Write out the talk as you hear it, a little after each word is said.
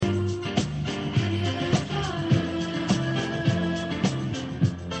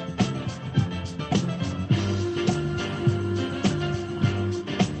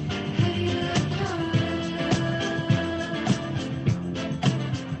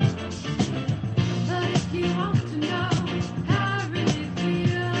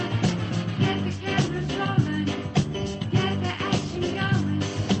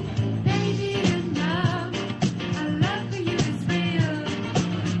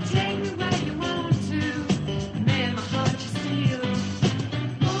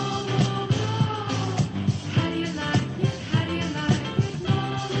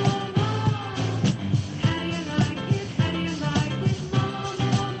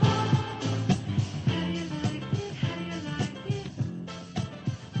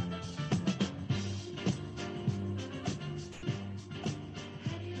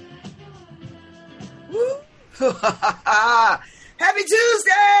Happy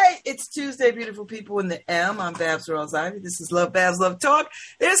Tuesday! It's Tuesday, beautiful people in the M. I'm Babz Rawls-Ivy. This is LoveBabz, LoveTalk.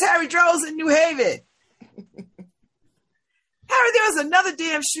 There's Harry Droles in New Haven. Harry, there was another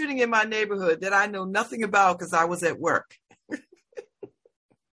damn shooting in my neighborhood that I know nothing about because I was at work.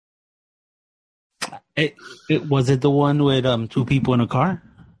 Was it the one with two people in a car?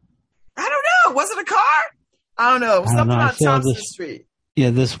 I don't know. Was it a car? I don't know. It was something on Thompson Street. Yeah,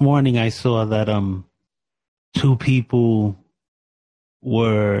 this morning I saw that two people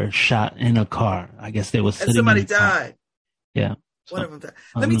were shot in a car. I guess they were sitting. And somebody in the car. died. Yeah. One of them died.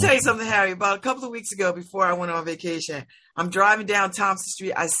 Let me tell you something, Harry. About a couple of weeks ago, before I went on vacation, I'm driving down Thompson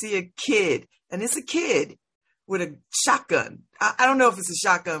Street. I see a kid, and it's a kid with a shotgun. I don't know if it's a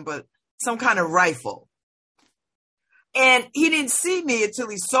shotgun, but some kind of rifle. And he didn't see me until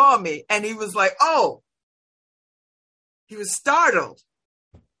he saw me, and he was like, oh. He was startled.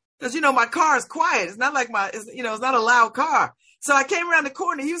 Because, my car is quiet. It's not like it's not a loud car. So I came around the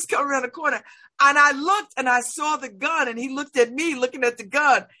corner. He was coming around the corner. And I looked and I saw the gun. And he looked at me looking at the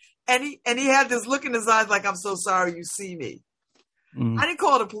gun. And he had this look in his eyes like, I'm so sorry you see me. Mm. I didn't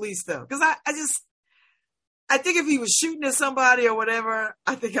call the police, though. Because I think if he was shooting at somebody or whatever,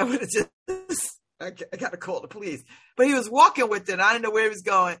 I think I would have just, I got to call the police. But he was walking with it. I didn't know where he was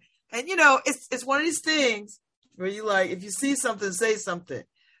going. And, it's one of these things where you like, if you see something, say something.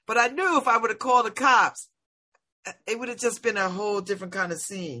 But I knew if I would have called the cops, it would have just been a whole different kind of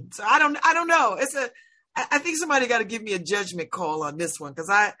scene. So I don't know. I think somebody got to give me a judgment call on this one. Cause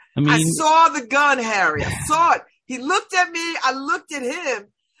I saw the gun, Harry. I saw it. He looked at me. I looked at him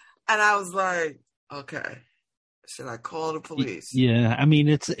and I was like, okay, should I call the police? Yeah. I mean,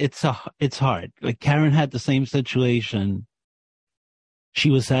 it's hard. Like Karen had the same situation.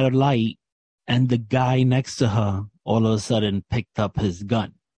 She was at a light and the guy next to her all of a sudden picked up his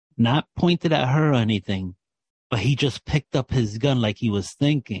gun. Not pointed at her or anything, but he just picked up his gun like he was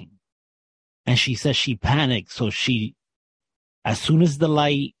thinking. And she said she panicked. So as soon as the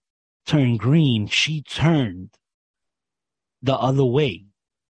light turned green, she turned the other way,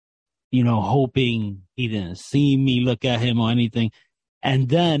 hoping he didn't see me look at him or anything. And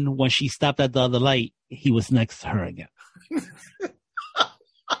then when she stopped at the other light, he was next to her again.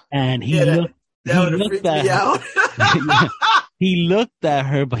 And he looked at her. He looked at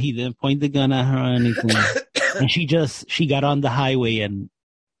her, but he didn't point the gun at her or anything. And she got on the highway and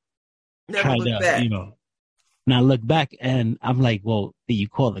never looked back. Not look back. And I'm like, well, did you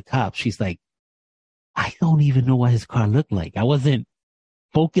call the cops? She's like, I don't even know what his car looked like. I wasn't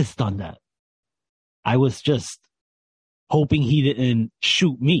focused on that. I was just hoping he didn't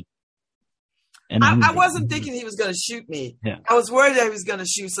shoot me. And I wasn't thinking he was going to shoot me. Yeah. I was worried that he was going to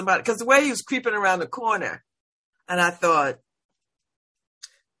shoot somebody because the way he was creeping around the corner. And I thought,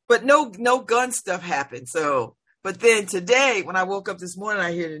 but no gun stuff happened. So, but then today, when I woke up this morning,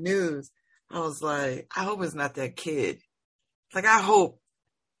 I hear the news. I was like, I hope it's not that kid. Like, I hope,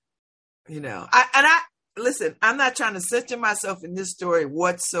 listen, I'm not trying to censor myself in this story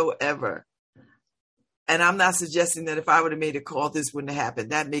whatsoever. And I'm not suggesting that if I would have made a call, this wouldn't have happened.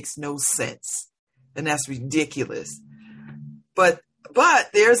 That makes no sense. And that's ridiculous. But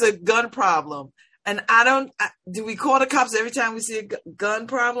there's a gun problem. And do we call the cops every time we see a gun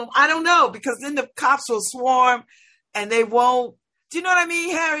problem? I don't know, because then the cops will swarm and they won't. Do you know what I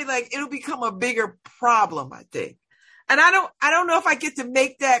mean, Harry? Like, it'll become a bigger problem, I think. And I don't know if I get to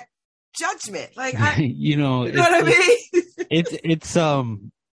make that judgment. Like, you know what I mean? it's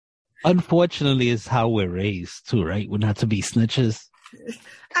unfortunately it's how we're raised too, right? We're not to be snitches. And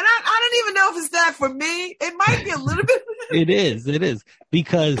I don't even know if it's that for me. It might be a little bit. It is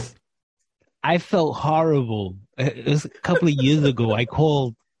because I felt horrible. It was a couple of years ago. I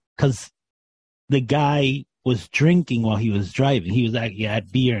called because the guy was drinking while he was driving. He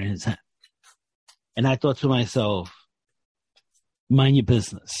had beer in his hand. And I thought to myself, mind your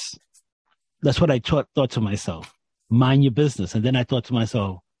business. That's what I thought to myself. Mind your business. And then I thought to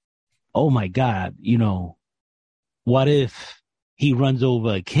myself, oh my God, what if he runs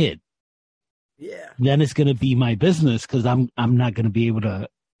over a kid? Yeah. Then it's going to be my business because I'm not going to be able to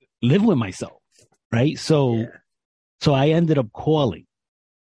live with myself, right? So I ended up calling,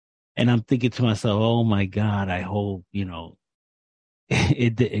 and I'm thinking to myself, oh my God, I hope,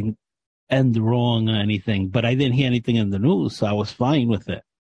 it didn't end wrong or anything, but I didn't hear anything in the news, so I was fine with it.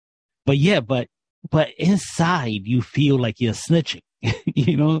 But but inside you feel like you're snitching,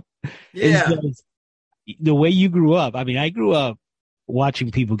 Yeah. It's the way you grew up. I mean, I grew up watching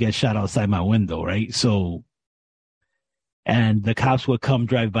people get shot outside my window, right? So, and the cops would come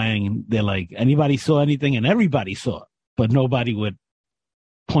drive by and they're like, anybody saw anything? And everybody saw it, but nobody would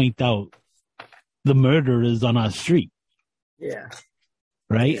point out the murderers on our street. Yeah.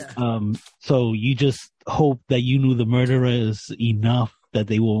 Right? Yeah. So you just hope that you knew the murderers enough that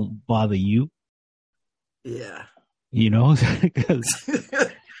they won't bother you. Yeah. You know, because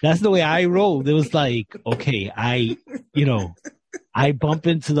that's the way I rolled. It was like, okay, I bump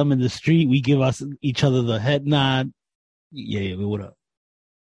into them in the street. We give each other the head nod. Yeah, what up?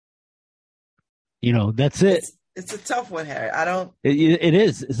 You know, that's it. It's a tough one, Harry. I don't. It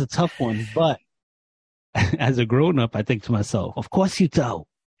is. It's a tough one. But as a grown up, I think to myself, of course you don't.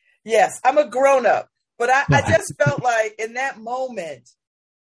 Yes, I'm a grown up. But I just felt like in that moment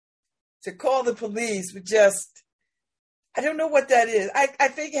to call the police would just, I don't know what that is. I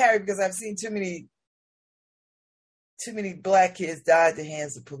think, Harry, because I've seen too many black kids die at the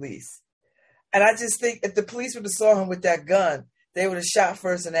hands of police. And I just think if the police would have saw him with that gun, they would have shot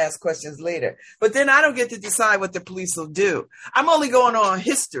first and asked questions later. But then I don't get to decide what the police will do. I'm only going on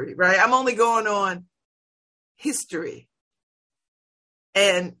history, right? I'm only going on history.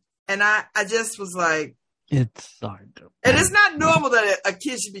 And I just was like, it's hard. And it's not normal that a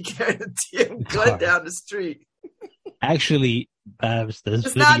kid should be carrying a damn gun down the street. Actually, Babz,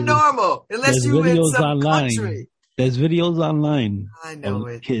 it's not normal unless you're in some country. There's videos online. I know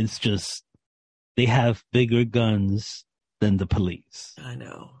it. Kids they have bigger guns than the police. I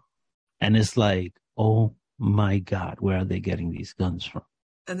know. And it's like, oh my God, where are they getting these guns from?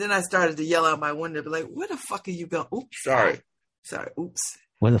 And then I started to yell out my window, be like, where the fuck are you going? Oops, sorry. Oops.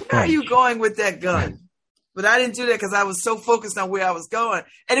 Where are you going with that gun? But I didn't do that because I was so focused on where I was going.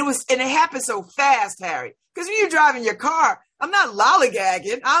 And it happened so fast, Harry. Because when you're driving your car, I'm not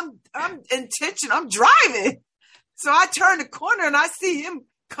lollygagging. I'm intentional. I'm driving. So I turn the corner and I see him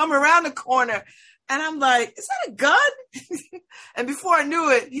come around the corner. And I'm like, is that a gun? And before I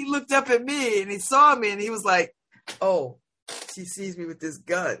knew it, he looked up at me and he saw me and he was like, oh, she sees me with this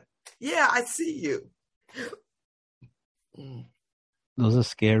gun. Yeah, I see you. Those are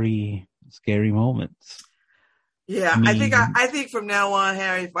scary moments. Yeah, I think from now on,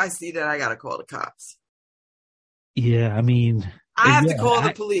 Harry, if I see that, I got to call the cops. Yeah, I mean, I have to call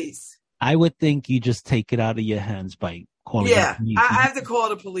the police. I would think you just take it out of your hands by calling the police. I have to call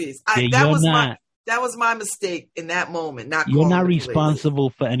the police. That was my mistake in that moment. You're not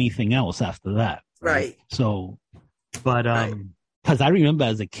responsible for anything else after that. Right. So, but because I remember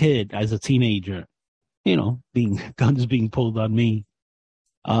as a kid, as a teenager, guns being pulled on me,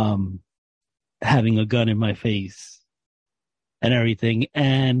 having a gun in my face and everything.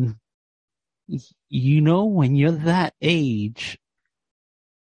 And, when you're that age,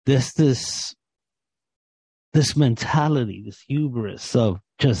 there's this mentality, this hubris of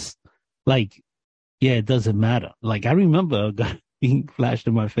just like, yeah, it doesn't matter. Like, I remember a gun being flashed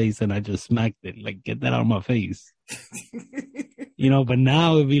in my face and I just smacked it, like, get that out of my face. But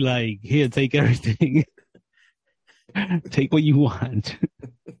now it'd be like, here, take everything. Take what you want.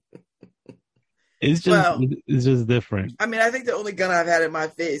 It's just different. I mean, I think the only gun I've had in my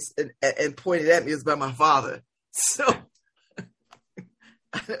face and pointed at me is by my father. So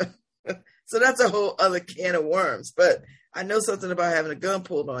that's a whole other can of worms. But I know something about having a gun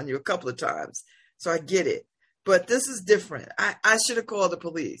pulled on you a couple of times. So I get it. But this is different. I should have called the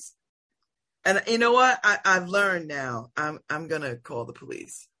police. And you know what? I've learned now. I'm going to call the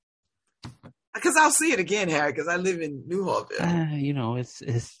police. Because I'll see it again, Harry, because I live in New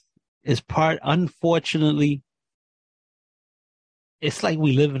Hallville. It's part, unfortunately, it's like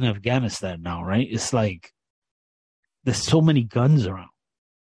we live in Afghanistan now, right? It's like there's so many guns around.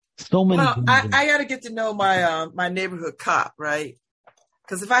 So many guns around. I got to get to know my neighborhood cop, right?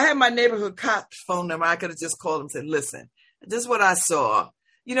 Because if I had my neighborhood cop phone number, I could have just called him and said, listen, this is what I saw.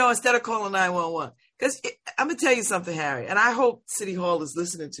 Instead of calling 911. Because I'm going to tell you something, Harry, and I hope City Hall is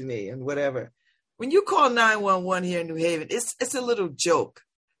listening to me and whatever. When you call 911 here in New Haven, it's a little joke.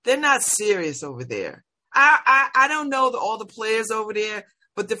 They're not serious over there. I don't know all the players over there,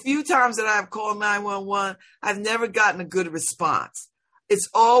 but the few times that I've called 911, I've never gotten a good response. It's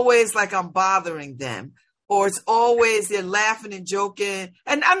always like I'm bothering them, or it's always they're laughing and joking.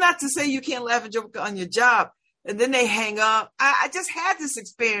 And I'm not to say you can't laugh and joke on your job, and then they hang up. I just had this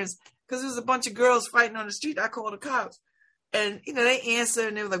experience because there was a bunch of girls fighting on the street. I called the cops, and they answered,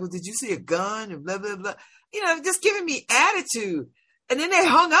 and they were like, "Well, did you see a gun?" and blah blah blah. Just giving me attitude. And then they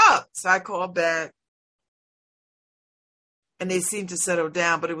hung up. So I called back. And they seemed to settle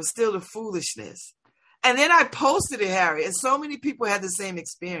down, but it was still the foolishness. And then I posted it, Harry, and so many people had the same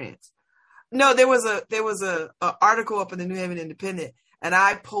experience. No, there was a article up in the New Haven Independent, and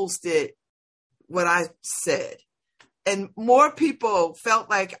I posted what I said. And more people felt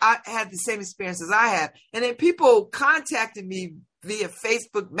like I had the same experience as I have. And then people contacted me via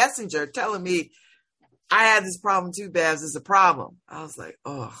Facebook Messenger telling me, I had this problem too, Babz. It's a problem. I was like,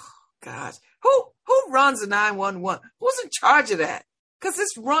 oh gosh, who runs a 911? Who's in charge of that? Because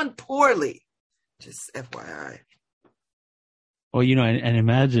it's run poorly. Just FYI. Well, and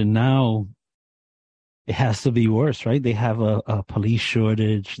imagine now it has to be worse, right? They have a police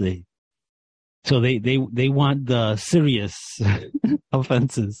shortage. They want the serious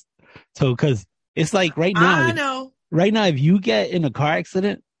offenses. So, because it's like right now, I know. Right now, if you get in a car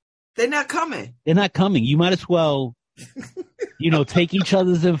accident, they're not coming. You might as well, take each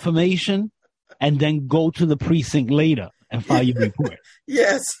other's information and then go to the precinct later and file your report.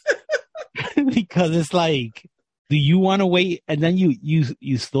 Yes. Because it's like, do you want to wait? And then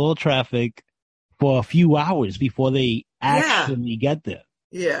you stall traffic for a few hours before they actually get there.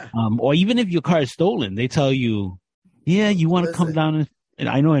 Yeah. Or even if your car is stolen, they tell you, yeah, you want to come down and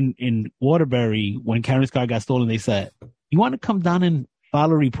I know in Waterbury, when Karen's car got stolen, they said, you want to come down and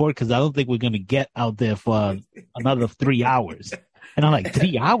file a report? Because I don't think we're going to get out there for another 3 hours. And I'm like,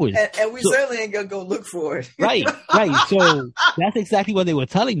 3 hours? And we certainly ain't going to go look for it. Right. So that's exactly what they were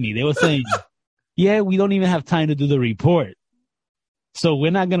telling me. They were saying, yeah, we don't even have time to do the report. So we're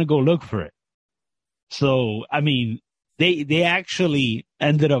not going to go look for it. So, I mean, they actually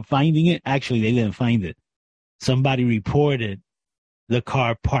ended up finding it. Actually, they didn't find it. Somebody reported the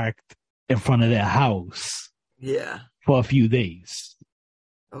car parked in front of their house. Yeah. For a few days.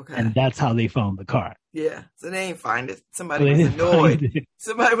 Okay. And that's how they found the car. Yeah. So they ain't find it. Somebody was annoyed.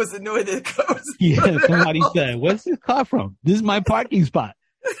 Somebody was annoyed that the car was somebody said, where's this car from? This is my parking spot.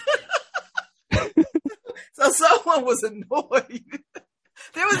 So someone was annoyed.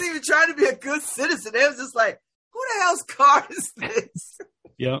 They wasn't even trying to be a good citizen. They was just like, who the hell's car is this?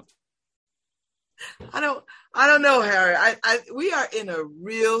 Yeah. I don't know, Harry. We are in a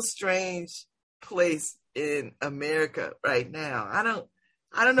real strange place in America right now. I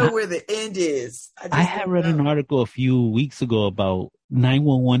don't know where the end is. I had read an article a few weeks ago about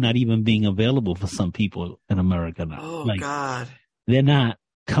 911 not even being available for some people in America now. Oh, God. They're not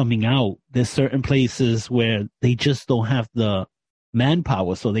coming out. There's certain places where they just don't have the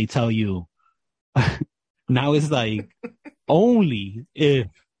manpower. So they tell you now it's like only if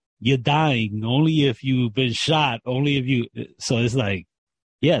you're dying, only if you've been shot, only if you. So it's like,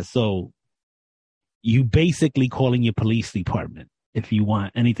 yeah, so you basically calling your police department if you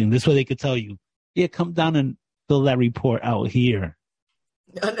want anything. This way they could tell you, yeah, come down and fill that report out here.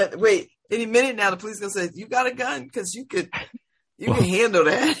 Wait, any minute now the police gonna say, you got a gun? Because you can handle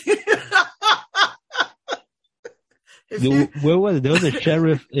that. Where was it? There was a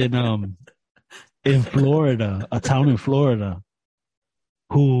sheriff in Florida, a town in Florida,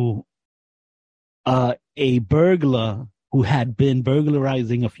 who a burglar who had been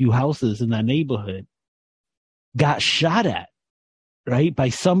burglarizing a few houses in that neighborhood got shot at, right, by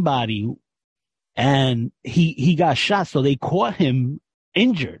somebody, and he got shot, so they caught him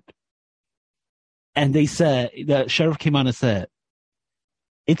injured. And they said, the sheriff came on and said,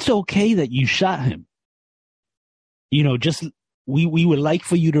 it's okay that you shot him. Just we would like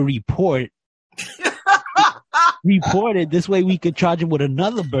for you to report it. This way we could charge him with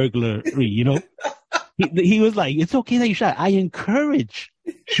another burglary, He was like, it's okay that you shot. I encourage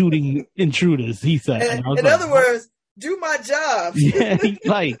shooting intruders, he said. In other words, do my job. Yeah, he's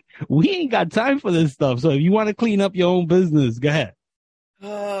like, we ain't got time for this stuff. So if you want to clean up your own business, go ahead.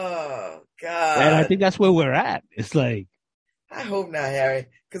 Oh, God. And I think that's where we're at. It's like, I hope not, Harry.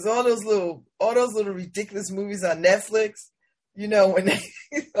 Because all those little ridiculous movies on Netflix, when they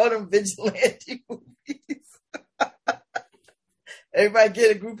all them vigilante movies. Everybody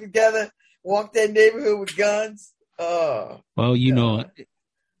get a group together, walk that neighborhood with guns. Oh. Well,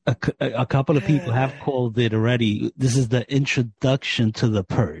 a couple of people have called it already. This is the introduction to The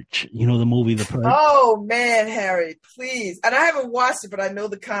Purge. The movie The Purge? Oh, man, Harry, please. And I haven't watched it, but I know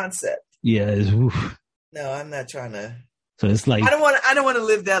the concept. Yeah. No, I'm not trying to. So it's like, I don't want to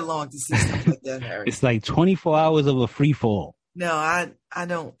live that long to see stuff like that, Harry. It's like 24 hours of a free fall. No, I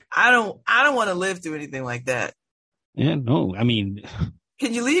don't want to live through anything like that. Yeah, no. I mean,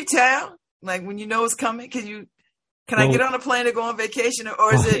 can you leave town? Like when you know it's coming, can I get on a plane to go on vacation,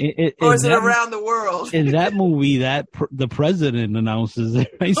 or is it around the world? In that movie, the president announces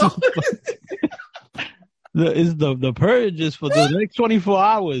it. Right? So, the purge is for the next 24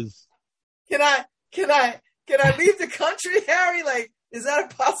 hours. Can I leave the country, Harry? Like, is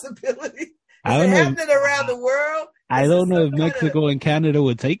that a possibility? Is it happening around the world? I don't know if Mexico and Canada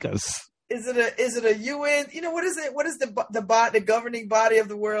would take us. Is it a UN? What is it? What is the governing body of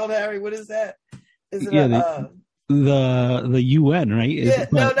the world, Harry? What is that? Is it the UN, right? Yeah,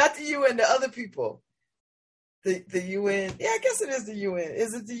 no, not the UN. The other people. The UN. Yeah, I guess it is the UN.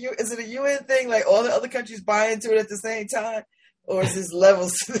 Is it a UN thing? Like all the other countries buy into it at the same time, or is this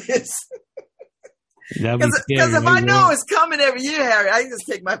levels to this? Because if I know it's coming every year, Harry, I can just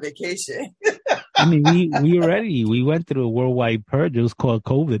take my vacation. I mean, we went through a worldwide purge. It was called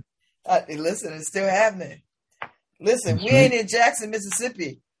COVID. Listen, it's still happening. Listen, we ain't in Jackson,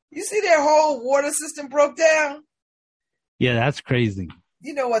 Mississippi. You see their whole water system broke down? Yeah, that's crazy.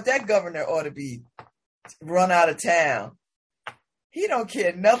 You know what? That governor ought to be run out of town. He don't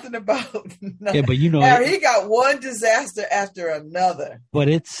care nothing about nothing. Yeah, but Harry, he got one disaster after another. But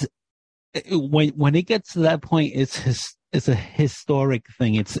when it gets to that point, it's a historic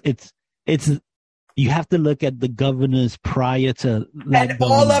thing. It's you have to look at the governors prior to that. And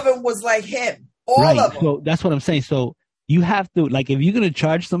all of them was like him. All of them. So that's what I'm saying. So you have to, like, if you're gonna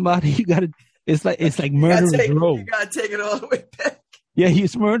charge somebody, you gotta. It's like murderer's row. You gotta take it all the way back. Yeah,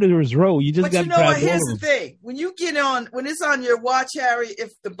 he's murderer's row. You just got to grab all of them. Here's the thing: when it's on your watch, Harry,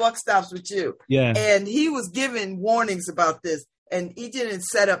 if the buck stops with you, yeah. And he was giving warnings about this. And he didn't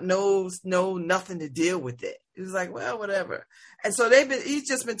set up nothing to deal with it. He was like, well, whatever. And so he's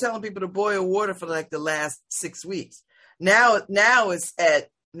just been telling people to boil water for like the last 6 weeks. Now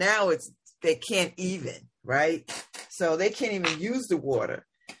they can't even, right? So they can't even use the water.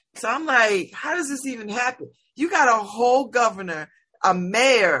 So I'm like, how does this even happen? You got a whole governor, a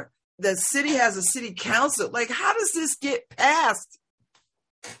mayor, the city has a city council. Like, how does this get past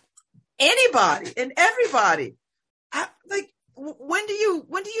anybody and everybody? How do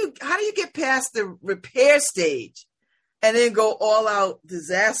you get past the repair stage and then go all out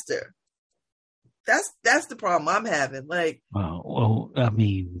disaster? That's the problem I'm having. Like, well, I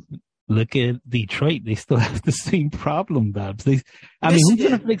mean, look at Detroit. They still have the same problem, Babz. Who's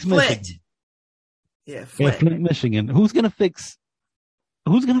going to fix Michigan? Yeah, Flint, Michigan. Who's going to fix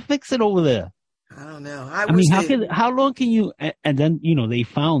it over there? I don't know. How long can you? And then they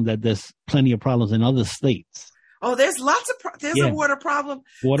found that there's plenty of problems in other states. Oh, there's lots of there's a water problem.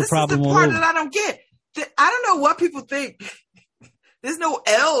 This problem is the part that I don't get. I don't know what people think. There's no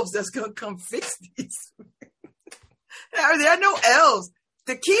elves that's going to come fix these. There are no elves.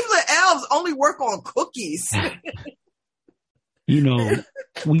 The Keebler elves only work on cookies.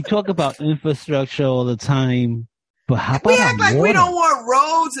 We talk about infrastructure all the time, but how about we act like water? We don't want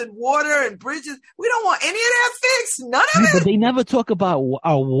roads and water and bridges. We don't want any of that fixed. None of it. But they never talk about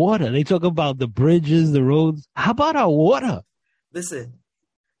our water. They talk about the bridges, the roads. How about our water? Listen,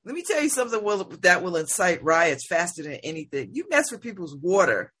 let me tell you something that will incite riots faster than anything. You mess with people's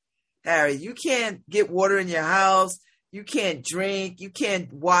water, Harry. You can't get water in your house. You can't drink. You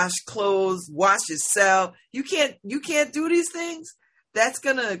can't wash clothes, wash yourself. You can't do these things. That's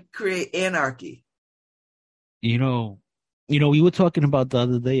gonna create anarchy. We were talking about the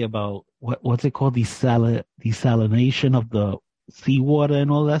other day about what's it called, desalination of the seawater and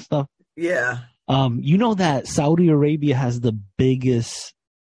all that stuff. Yeah. That Saudi Arabia has the biggest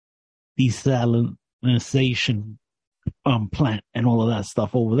desalination plant and all of that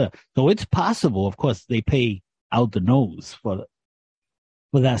stuff over there. So it's possible. Of course, they pay out the nose for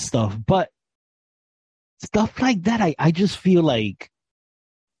that stuff, but stuff like that, I just feel like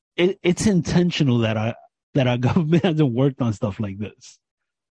it's intentional that our government hasn't worked on stuff like this.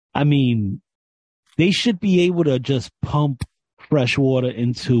 I mean, they should be able to just pump fresh water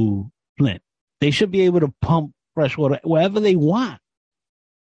into Flint. They should be able to pump fresh water wherever they want.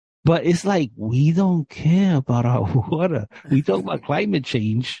 But it's like, we don't care about our water. We talk about climate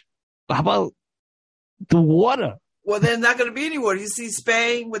change. How about the water? Well, there's not going to be any water. You see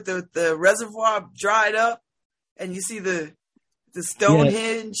Spain with the reservoir dried up, and you see the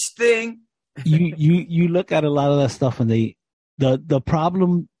Stonehenge thing. you look at a lot of that stuff, and the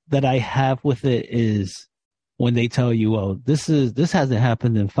problem that I have with it is when they tell you, "Oh, this hasn't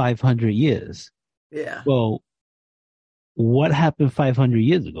happened in 500 years." Yeah. Well, what happened 500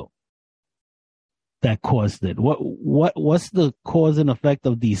 years ago that caused it? What's the cause and effect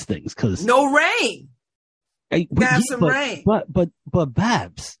of these things? Because no rain. Rain. But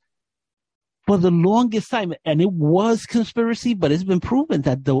Babz, for the longest time, and it was conspiracy, but it's been proven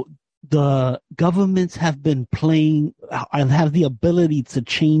that the governments have been playing and have the ability to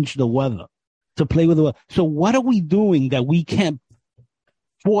change the weather, to play with the weather. So what are we doing that we can't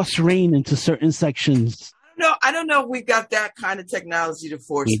force rain into certain sections? I don't know if we've got that kind of technology to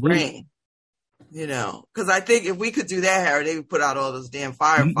force rain. Because I think if we could do that, Harry, they would put out all those damn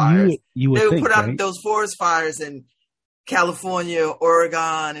firefighters. They would put out those forest fires in California,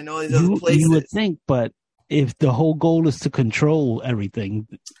 Oregon, and all these other places. You would think, but if the whole goal is to control everything,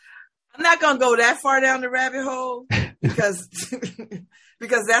 I'm not going to go that far down the rabbit hole because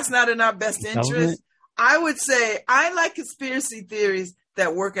that's not in our best interest. I would say I like conspiracy theories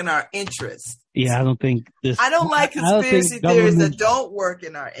that work in our interest. Yeah, I don't think this. I don't like conspiracy theories that don't work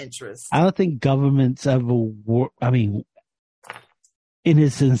in our interest. I don't think governments ever work. I mean, in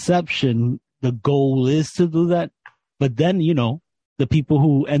its inception, the goal is to do that. But then, the people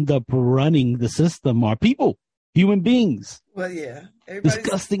who end up running the system are people, human beings. Well, yeah.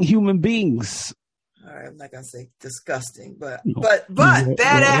 Disgusting human beings. All right, I'm not going to say disgusting, but bad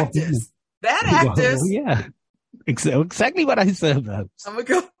actors. Bad actors. Well, yeah. Exactly what I said. I'm going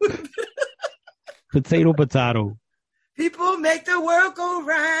to go with potato. People make the world go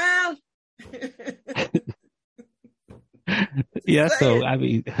round. Yeah, so, I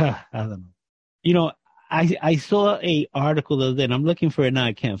mean, I don't know. I saw a article the other day, and I'm looking for it now.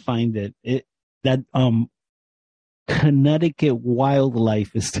 I can't find it. That Connecticut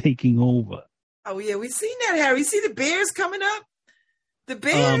wildlife is taking over. Oh, yeah, we've seen that, Harry. You see the bears coming up? The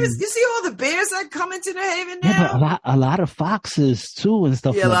bears? You see all the bears that come into the Haven now? Yeah, but a lot of foxes, too, and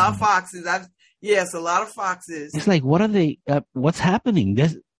stuff like that. Yeah, a lot of foxes. Yes, a lot of foxes. It's like, what are they? What's happening?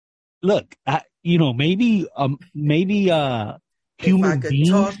 Look, maybe human if I could beings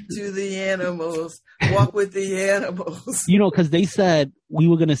talk to the animals, walk with the animals. Because they said we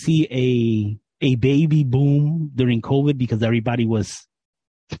were going to see a baby boom during COVID because everybody was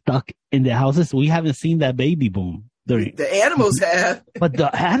stuck in their houses. We haven't seen that baby boom. The animals have. But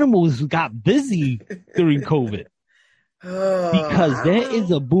the animals got busy during COVID. Because there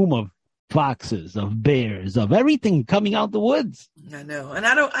is a boom of foxes, of bears, of everything coming out the woods. I know. And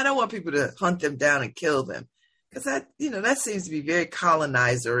I don't want people to hunt them down and kill them. Because that seems to be very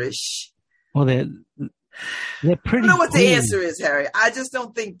colonizer-ish. Well, they're pretty. I don't know what the answer is, Harry. I just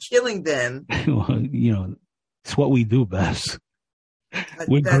don't think killing them. Well, it's what we do, Babz.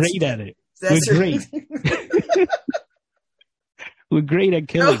 We're great at it. We're great. We're great at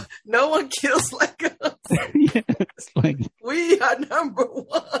killing. No one kills like us. Yeah, it's like we are number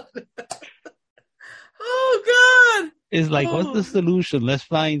one. Oh God! It's like, what's the solution? Let's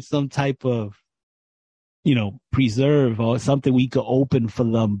find some type of, preserve or something we could open for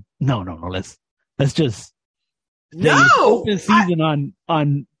them. No. Let's just. No. It's open season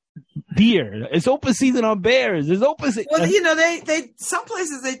on deer. It's open season on bears. It's open. Well, they some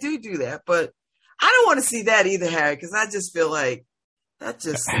places they do that, but I don't want to see that either, Harry, because I just feel like that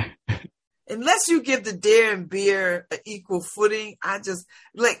just. Unless you give the deer and bear an equal footing,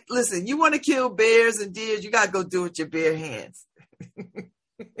 listen, you want to kill bears and deer, you got to go do it with your bare hands.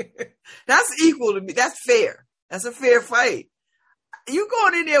 That's equal to me. That's fair. That's a fair fight. You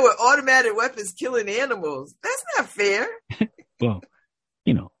going in there with automatic weapons killing animals. That's not fair. Well,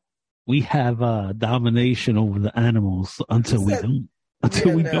 we have domination over the animals until we don't.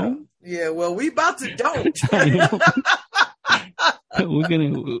 Don't. Yeah, well, we about to don't.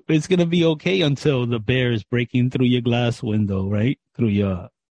 It's gonna be okay until the bear is breaking through your glass window, right? Through your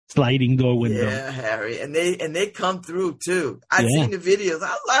sliding door window. Yeah, Harry, and they come through too. I've seen the videos.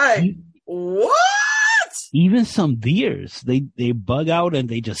 I'm like, what? Even some deers, they bug out and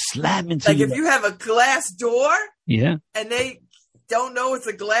they just slam into. Like if you have a glass door, yeah, and they don't know it's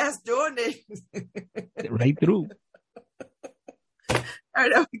a glass door, and they right through. All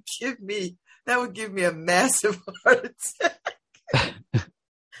right, that would give me a massive heart attack.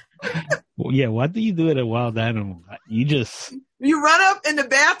 Well, yeah, what do you do at a wild animal? You run up in the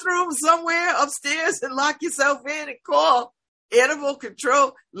bathroom somewhere upstairs and lock yourself in and call animal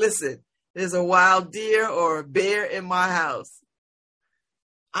control. Listen, there's a wild deer or a bear in my house.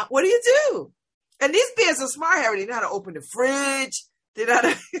 What do you do? And these bears are smart, Harry. They know how to open the fridge. They know how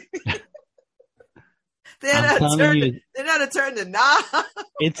to They're not turn the knob.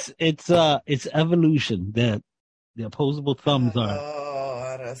 It's evolution. The opposable thumbs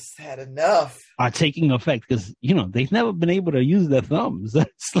I just had enough. Are taking effect because they've never been able to use their thumbs.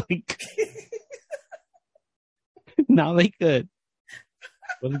 That's like now they could.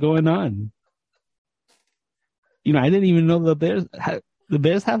 What's going on? I didn't even know the bears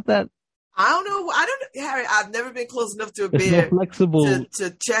have that. I don't know, Harry. I've never been close enough to a bear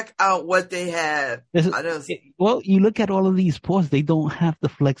to check out what they have. Well, you look at all of these paws; they don't have the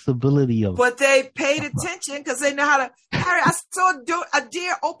flexibility of. But they paid attention because they know how to. Harry, I saw a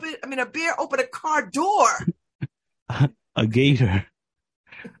bear open a car door. A gator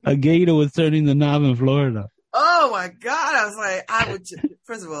was turning the knob in Florida. Oh my God! I was like,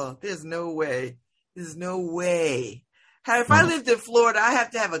 first of all, there's no way. There's no way. Harry, if I lived in Florida, I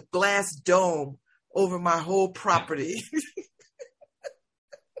have to have a glass dome over my whole property.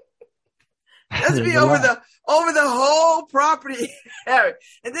 That's be over the whole property, Harry.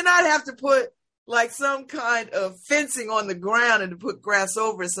 And then I'd have to put like some kind of fencing on the ground and to put grass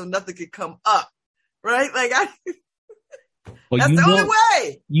over it so nothing could come up. right? Like Well, that's the only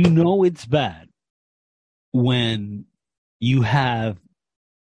way. You know it's bad when you have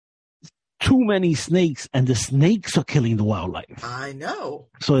too many snakes and the snakes are killing the wildlife. I know.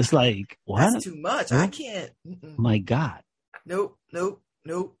 So it's like, what? That's too much. What? I can't. My God. Nope. You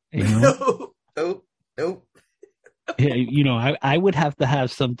know? Nope. Yeah, you know, I would have to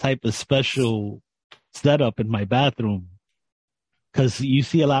have some type of special setup in my bathroom because you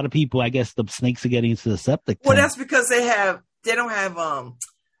see a lot of people, I guess the snakes are getting into the septic tank. Well, that's because they don't have,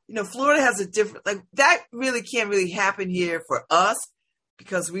 Florida has a different, like that really can't really happen here for us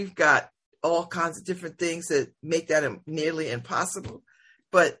because we've got all kinds of different things that make that nearly impossible.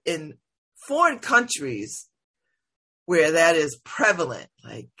 But in foreign countries where that is prevalent,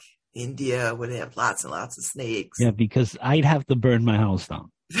 like India, where they have lots and lots of snakes. Yeah, because I'd have to burn my house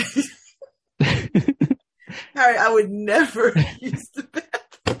down. Harry, I would never use the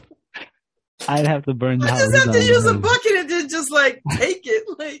bathroom. I'd have to burn the house down. I just have to use a bucket and then just like take it.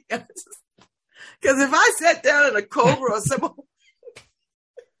 Like, because if I sat down in a cobra or something,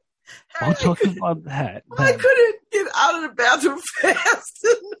 I'll talk about that. I couldn't get out of the bathroom fast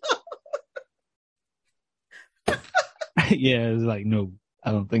enough. Yeah, it's like, no,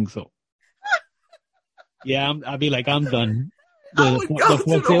 I don't think so. Yeah, I'd be like, I'm done. The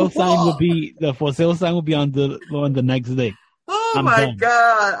for sale sign will be on the next day. Oh I'm my done.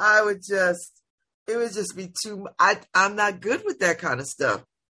 God. It would just be too, I'm not good with that kind of stuff.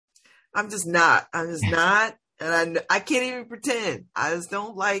 I'm just not. And I can't even pretend. I just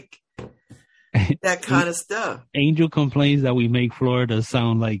don't like that kind of stuff. Angel complains that we make Florida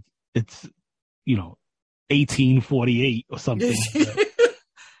sound like it's, 1848 or something.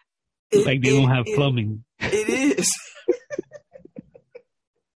 Like they don't have plumbing. It is.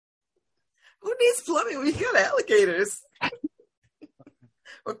 Who needs plumbing? We got alligators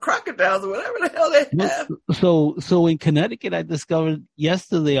or crocodiles or whatever the hell they have. So in Connecticut, I discovered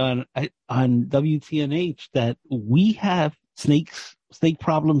yesterday on WTNH that we have snake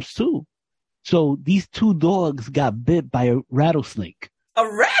problems too. So these two dogs got bit by a rattlesnake. A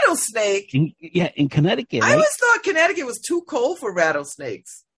rattlesnake? In Connecticut. I always thought Connecticut was too cold for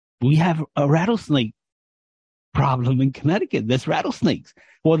rattlesnakes. We have a rattlesnake problem in Connecticut. There's rattlesnakes.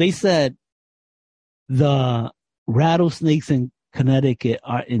 Well, they said the rattlesnakes in Connecticut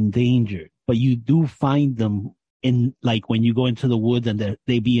are endangered, but you do find them in, like, when you go into the woods and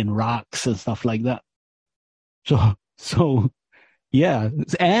they be in rocks and stuff like that. So yeah.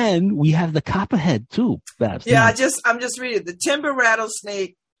 And we have the copperhead too, Babz. Yeah, I'm just reading. The timber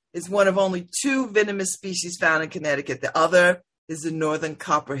rattlesnake is one of only 2 venomous species found in Connecticut. The other is the northern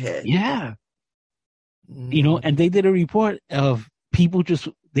copperhead. Yeah. And they did a report of people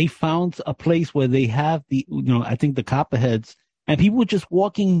they found a place where they have I think the copperheads, and people just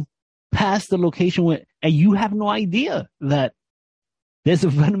walking past the location and you have no idea that there's a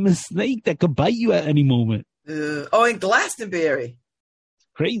venomous snake that could bite you at any moment. In Glastonbury.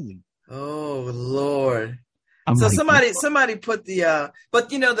 Crazy. Oh Lord. Somebody put the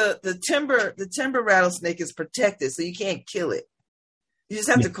the timber rattlesnake is protected, so you can't kill it. You just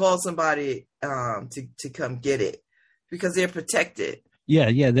have to call somebody to come get it because they're protected.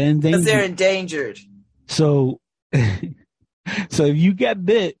 Yeah, they're endangered. Because they're endangered. So if you get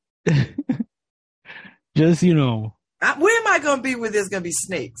bit, just where am I going to be where there's going to be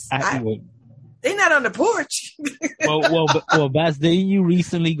snakes? They're not on the porch. well, Babz, didn't you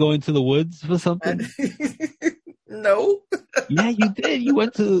recently go into the woods for something? No. Yeah, you did. You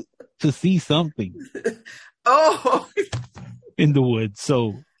went to see something. Oh. In the woods.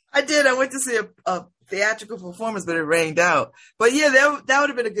 So I did. I went to see a theatrical performance, but it rained out. But yeah, that would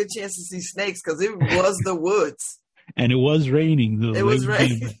have been a good chance to see snakes because it was the woods. And it was raining. It was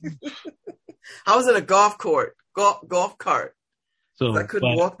raining. I was in a golf cart. So I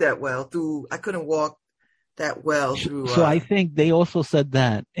couldn't walk that well through. So I think they also said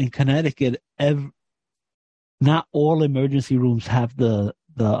that in Connecticut, not all emergency rooms have the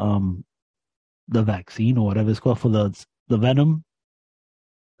vaccine or whatever it's called for the venom,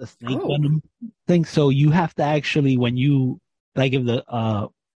 the snake venom thing. So you have to actually, when you, like, if the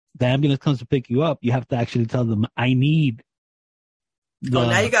ambulance comes to pick you up, you have to actually tell them, I need.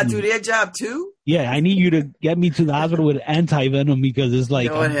 Now you got to do their job too? Yeah, I need you to get me to the hospital with anti-venom because it's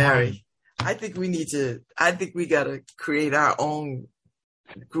like. Harry, I think we got to create our own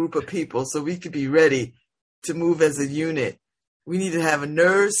group of people so we could be ready to move as a unit. We need to have a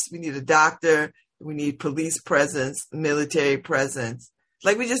nurse. We need a doctor. We need police presence, military presence.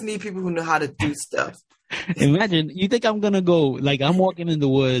 Like, we just need people who know how to do stuff. Imagine, you think I'm going to go, like, I'm walking in the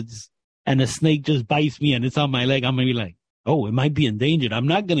woods and a snake just bites me and it's on my leg. I'm going to be like, oh, it might be endangered. I'm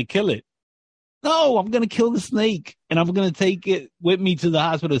not going to kill it. No, I'm going to kill the snake and I'm going to take it with me to the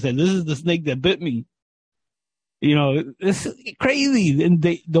hospital and say, this is the snake that bit me. You know, it's crazy. And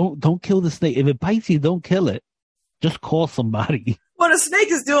they don't kill the snake. If it bites you, don't kill it. Just call somebody. Well, a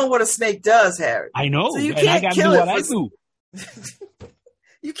snake is doing what a snake does, Harry. I know. So you and I can't got to kill do it what I do.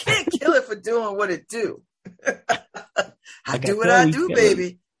 You can't kill it for doing what it do. I do what I I do,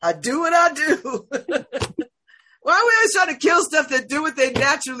 baby. I do what I do. Why are we always trying to kill stuff that do what they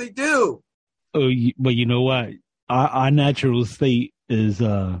naturally do? Oh, but you know what? Our natural state is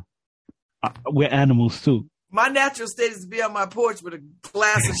we're animals too. My natural state is to be on my porch with a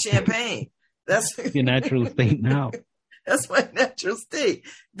glass of champagne. That's your natural state now. That's my natural state.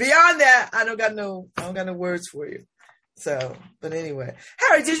 Beyond that, I don't got no words for you. So, but anyway,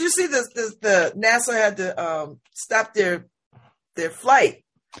 Harry, did you see the NASA had to stop their flight?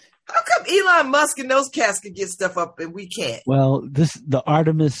 How come Elon Musk and those cats could get stuff up and we can't? Well, the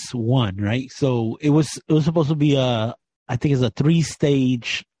Artemis 1, right? So it was supposed to be I think it's a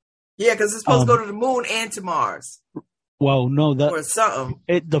 3-stage. Yeah, because it's supposed to go to the moon and to Mars. Well, no, or something.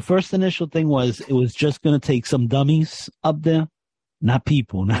 The first initial thing was it was just going to take some dummies up there, not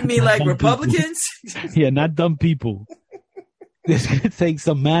people. You mean like Republicans? Yeah, not dumb people. It's going to take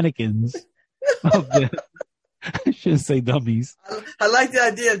some mannequins up there. I shouldn't say dummies. I like the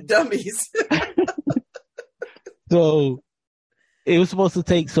idea of dummies. So it was supposed to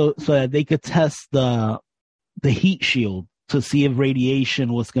take so that they could test the heat shield to see if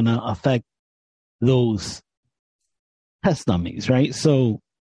radiation was going to affect those test dummies, right? So,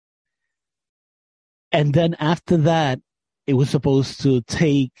 and then after that, it was supposed to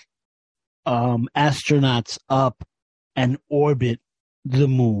take astronauts up and orbit the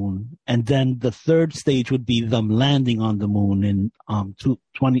moon, and then the third stage would be them landing on the moon in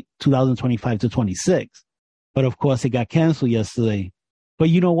 2025 to 26. But of course, it got canceled yesterday. But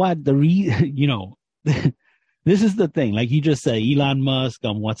you know what? This is the thing. Like you just said, Elon Musk,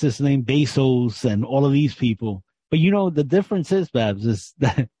 what's his name, Bezos, and all of these people. But the difference is, Babz, is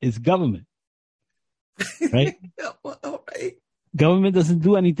that it's government, right? All right. Government doesn't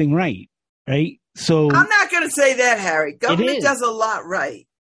do anything right. So I'm not going to say that, Harry. Government does a lot right.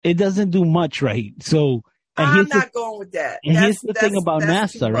 It doesn't do much right. So I'm not going with that. And here's the thing about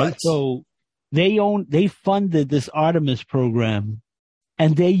NASA, right? So they funded this Artemis program,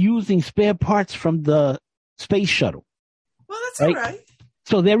 and they're using spare parts from the space shuttle. Well, that's all right.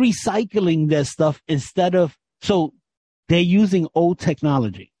 So they're recycling their stuff so they're using old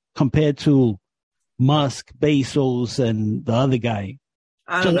technology compared to Musk, Bezos, and the other guy.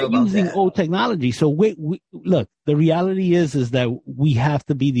 So they're using old technology. So we look, the reality is that we have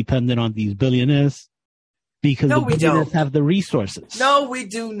to be dependent on these billionaires because the billionaires have the resources. No, we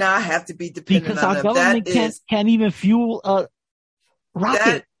do not have to be dependent on them. Because our government can't even fuel a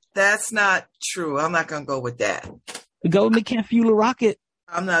rocket. That's not true. I'm not going to go with that. The government can't fuel a rocket.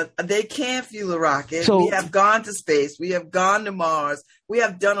 They can't fuel a rocket. So, we have gone to space. We have gone to Mars. We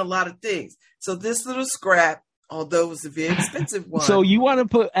have done a lot of things. So this little scrap, although it was a very expensive one. So you want to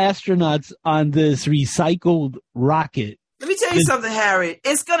put astronauts on this recycled rocket? Let me tell you something, Harry.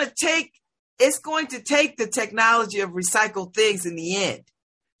 It's going to take the technology of recycled things in the end.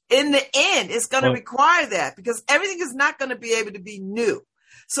 In the end, it's going to require that because everything is not going to be able to be new.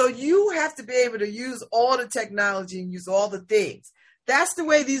 So you have to be able to use all the technology and use all the things. That's the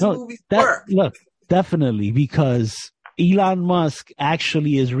way these movies work. Look, definitely, because Elon Musk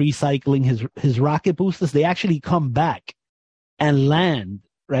actually is recycling his rocket boosters. They actually come back and land,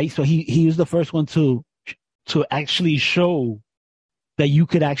 right? So he was the first one to actually show that you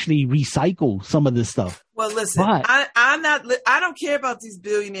could actually recycle some of this stuff. Well, listen, I don't care about these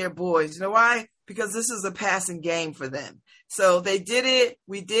billionaire boys. You know why? Because this is a passing game for them. So they did it,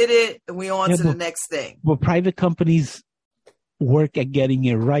 we did it, and we on to the next thing. But private companies work at getting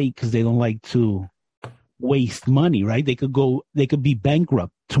it right because they don't like to waste money, right? They could be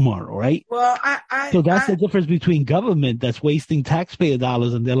bankrupt tomorrow, right? Well, so that's the difference between government that's wasting taxpayer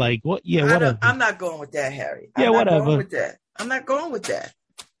dollars and they're like, what? Yeah, whatever. I'm not going with that, Harry. I'm not going with that. I'm not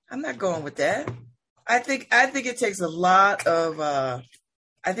going with that. I think it takes a lot of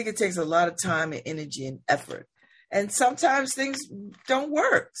time and energy and effort. And sometimes things don't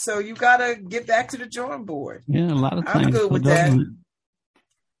work. So you got to get back to the drawing board. Yeah, a lot of times. I'm good with that.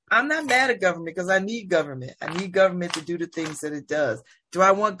 I'm not mad at government because I need government. I need government to do the things that it does. Do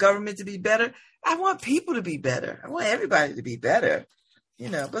I want government to be better? I want people to be better. I want everybody to be better.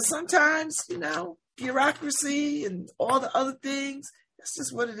 But sometimes, bureaucracy and all the other things, that's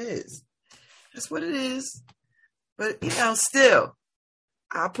just what it is. That's what it is. But, still,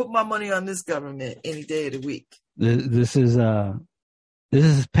 I'll put my money on this government any day of the week. This is This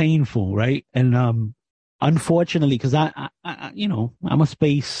is painful, right? And unfortunately, because I, you know, I'm a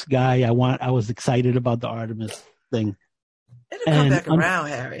space guy. I was excited about the Artemis thing. It'll come back around,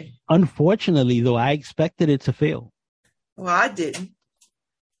 Harry. Unfortunately, though, I expected it to fail. Well, I didn't,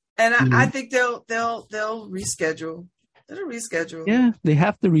 and I think they'll reschedule. It'll reschedule. Yeah, they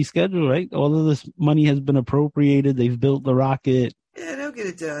have to reschedule, right? All of this money has been appropriated. They've built the rocket. Yeah, they'll get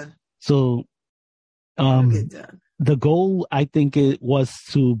it done. So, they'll get it done. The goal, I think, it was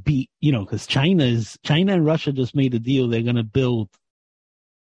to be, you know, because China and Russia just made a deal. They're going to build,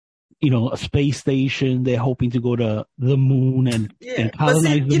 you know, a space station. They're hoping to go to the moon and colonize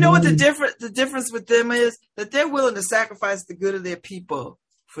the moon. You know what the difference with them is? That they're willing to sacrifice the good of their people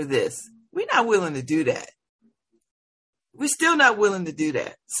for this. We're not willing to do that. We're still not willing to do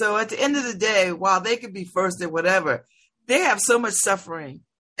that. So at the end of the day, while they could be first at whatever, they have so much suffering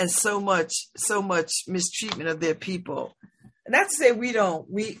and so much mistreatment of their people. And not to say we don't.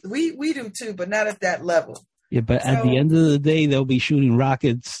 We do too, but not at that level. Yeah, but at the end of the day, they'll be shooting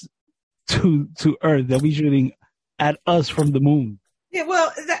rockets to Earth. They'll be shooting at us from the moon. Yeah,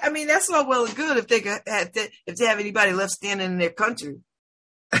 well, I mean, that's all well and good if they have anybody left standing in their country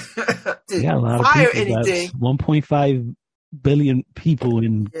to a lot fire of people, anything. 1.5 billion people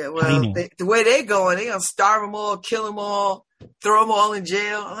in China. The way they're going, they're going to starve them all, kill them all, throw them all in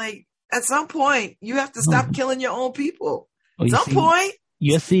jail. Like, at some point, you have to stop killing your own people. At some point.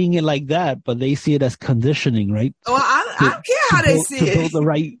 You're seeing it like that, but they see it as conditioning, right? Well, I don't care how they see it. To build the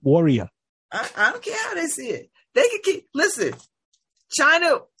right warrior. I don't care how they see it. They can listen,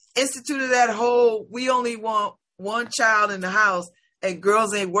 China instituted that whole, we only want one child in the house and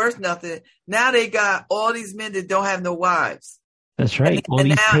girls ain't worth nothing. Now they got all these men that don't have no wives. That's right. All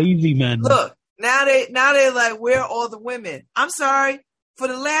these crazy men. Look, now they're like, where are all the women? I'm sorry. For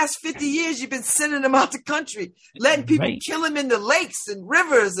the last 50 years, you've been sending them out the country, letting people kill them in the lakes and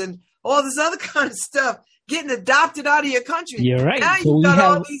rivers and all this other kind of stuff, getting adopted out of your country. You're right. Now you got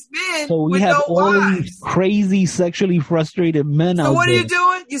all these men with no all wives. These crazy, sexually frustrated men out there. So what are you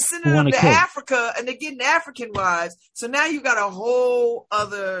doing? You're sending them to Africa, and they're getting African wives. So now you got a whole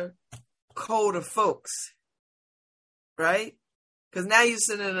other code of folks, right? Because now you're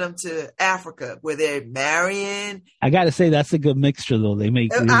sending them to Africa where they're marrying. I got to say, that's a good mixture, though. They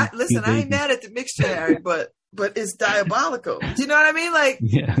make. I ain't mad at the mixture, Harry, but it's diabolical. Do you know what I mean? Like,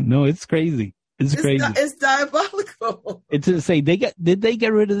 yeah, no, it's crazy. It's crazy. It's diabolical. It's to say did they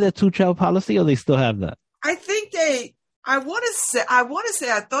get rid of their 2-child policy, or they still have that? I think I want to say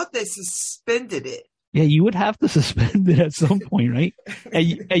I thought they suspended it. Yeah, you would have to suspend it at some point, right? and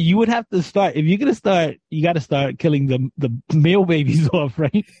you would have to start, if you're going to start, you got to start killing the male babies off,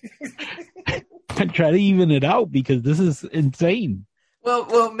 right? And try to even it out, because this is insane.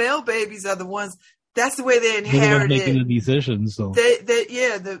 Well, male babies are the ones, that's the way they inherit making the decisions. So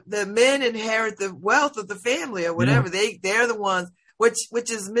the men inherit the wealth of the family or whatever. Yeah. They're the ones, which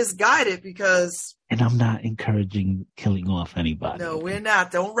is misguided because. And I'm not encouraging killing off anybody. No, we're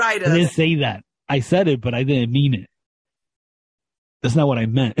not. Don't write us. I didn't say that. I said it, but I didn't mean it. That's not what I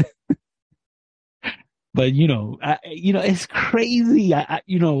meant. But it's crazy.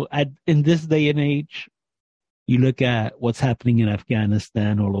 In this day and age, you look at what's happening in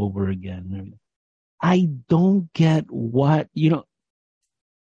Afghanistan all over again. I don't get what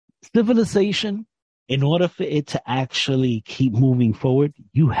civilization. In order for it to actually keep moving forward,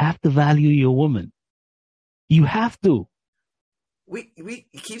 you have to value your woman. You have to. We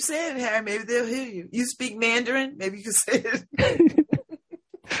keep saying it, Harry. Maybe they'll hear you. You speak Mandarin. Maybe you can say it.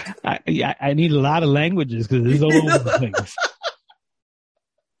 I need a lot of languages because it's all over the place.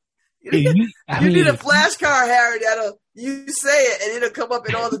 You need a flashcard, Harry. You say it and it'll come up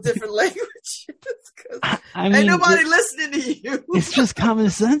in all the different languages. Ain't nobody listening to you. It's just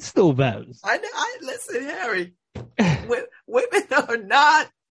common sense, though, Babz. I listen, Harry. Women are not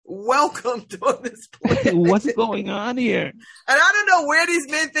welcomed on this planet. What's going on here? And I don't know where these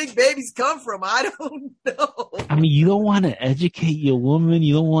men think babies come from. I don't know. I mean, you don't want to educate your woman.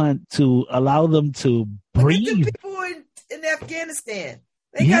 You don't want to allow them to breathe. Look at the people in Afghanistan.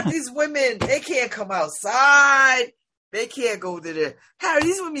 They got these women. They can't come outside. They can't go to the... Harry,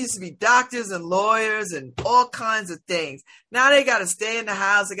 these women used to be doctors and lawyers and all kinds of things. Now they got to stay in the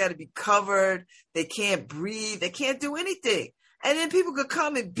house. They got to be covered. They can't breathe. They can't do anything. And then people could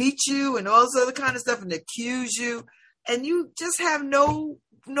come and beat you and all this other kind of stuff and accuse you. And you just have no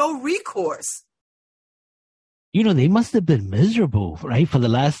recourse. They must have been miserable, right? For the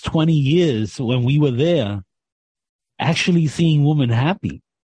last 20 years when we were there, actually seeing women happy,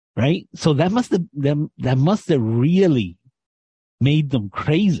 right? So that must have really made them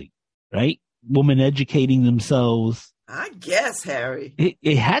crazy, right? Women educating themselves. I guess, Harry.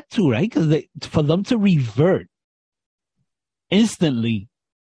 It had to, right? Because for them to revert instantly.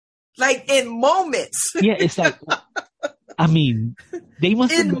 Like in moments. Yeah, it's like, I mean, they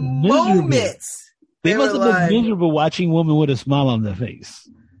must have been miserable. They must have been miserable watching women with a smile on their face.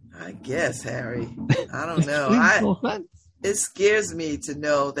 I guess, Harry. I don't know. It scares me to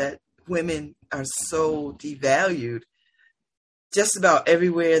know that women are so devalued just about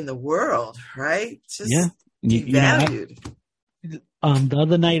everywhere in the world, right? Just devalued. The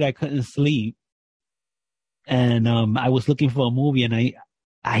other night I couldn't sleep, and I was looking for a movie, and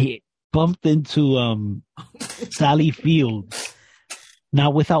I bumped into Sally Fields. Now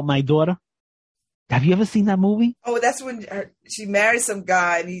Without My Daughter. Have you ever seen that movie? Oh, that's when she marries some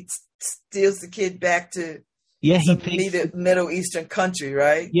guy and he steals the kid back to some Middle Eastern country,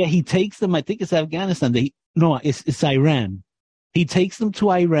 right? Yeah, he takes them. I think it's Afghanistan. It's Iran. He takes them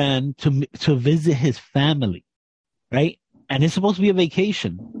to Iran to visit his family, right? And it's supposed to be a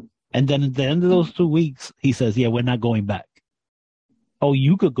vacation. And then at the end of those 2 weeks, he says, "Yeah, we're not going back." "Oh,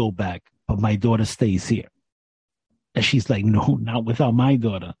 you could go back, but my daughter stays here." And she's like, "No, not without my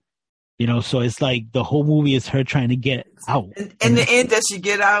daughter." So it's like the whole movie is her trying to get out. In the end, does she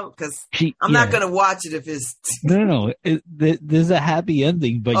get out? Because I'm not going to watch it if it's... No. There's a happy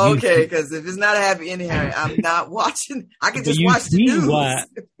ending. But okay, because if it's not a happy ending, Harry, I'm not watching. I can just watch the news.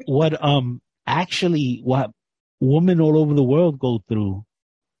 What women all over the world go through,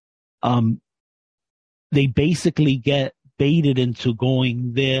 they basically get baited into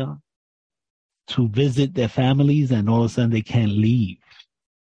going there to visit their families, and all of a sudden they can't leave.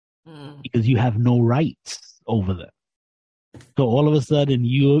 Because you have no rights over them. So all of a sudden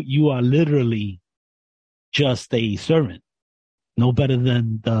you are literally just a servant, no better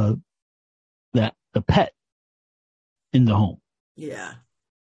than the pet in the home. Yeah.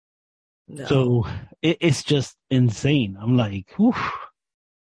 No. So it's just insane. I'm like, whew.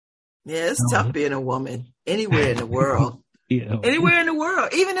 Yeah, it's tough being a woman anywhere in the world. Anywhere in the world,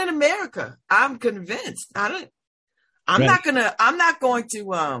 even in America. I'm convinced. I'm not going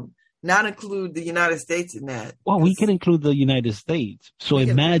to not include the United States in that. Well, we can include the United States. So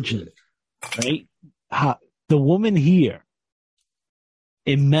imagine, right? How the woman here,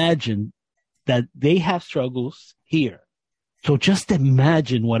 imagine that they have struggles here. So just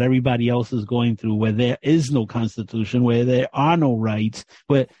imagine what everybody else is going through, where there is no constitution, where there are no rights,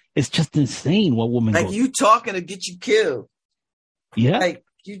 where it's just insane what women like go you talking to get you killed. Yeah. Like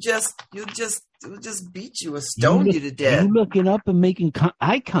you'll just beat you or stone you to death. You looking up and making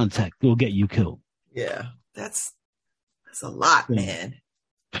eye contact will get you killed. Yeah, that's a lot, man.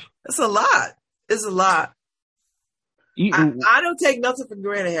 That's a lot. It's a lot. I don't take nothing for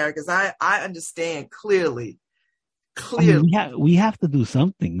granted, Harry, because I understand clearly. I mean, we have to do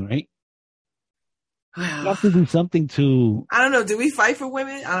something, right? We have to do something to. I don't know. Do we fight for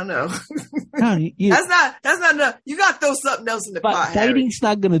women? I don't know. No, that's not enough. You got to throw something else in the pot. Fighting's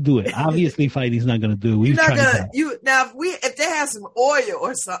not going to do it. Obviously, fighting's not going to do it. You're not gonna. If they have some oil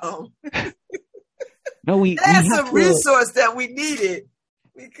or something. No, we have some resource that we needed.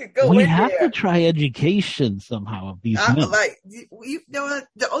 We could go. We have to try education somehow of these men.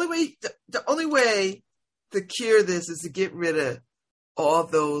 The only way to cure this is to get rid of all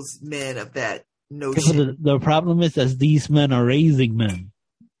those men of that notion. The problem is, as these men are raising men.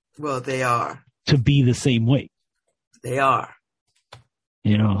 Well, they are. To be the same way. They are.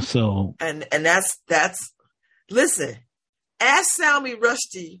 So. And that's, listen, ask Salmi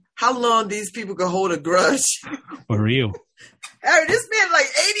Rushdie how long these people can hold a grudge. For real. Harry, this man like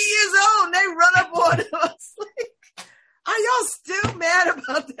 80 years old and they run up on us. Like, are y'all still mad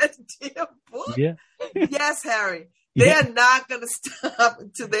about that damn book? Yeah. Yes, Harry. They're not going to stop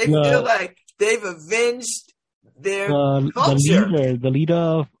until they feel like they've avenged their culture. The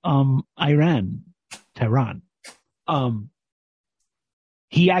leader of Iran, Tehran,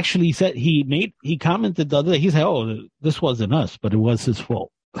 he actually said he commented the other day. He said, "Oh, this wasn't us, but it was his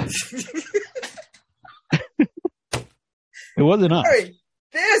fault." It wasn't us. Harry,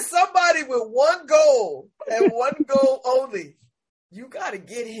 there's somebody with one goal and one goal only. You got to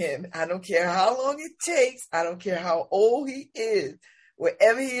get him. I don't care how long it takes. I don't care how old he is,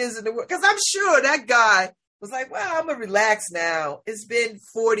 wherever he is in the world. Because I'm sure that guy was like, well, I'm going to relax now. It's been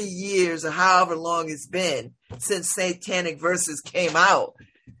 40 years or however long it's been since Satanic Verses came out.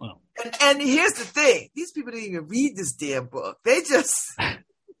 Wow. And here's the thing. These people didn't even read this damn book. They just...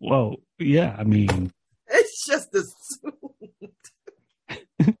 Well, yeah, I mean... It's just assumed.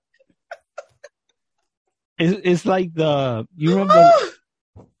 It's like you remember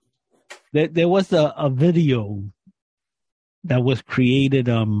there was a video that was created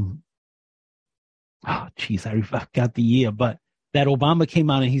oh, jeez, I forgot the year, but that Obama came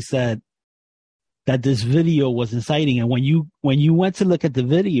out and he said that this video was inciting. And when you went to look at the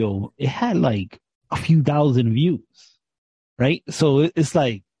video, it had like a few thousand views, right? So it's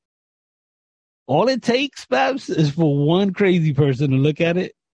like, all it takes, Babz, is for one crazy person to look at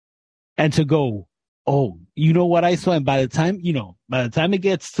it and to go, oh, you know what I saw? And by the time it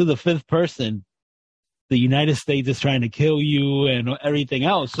gets to the fifth person, the United States is trying to kill you and everything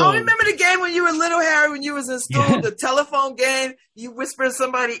else. So, I remember the game when you were little, Harry, when you was in school, the telephone game, you whisper in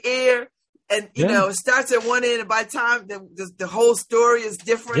somebody's ear and, you know, it starts at one end and by the time the whole story is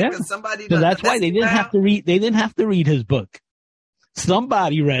different because somebody so that's why they didn't have to read his book.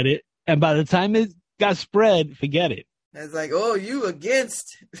 Somebody read it. And by the time it got spread, forget it. It's like, oh, you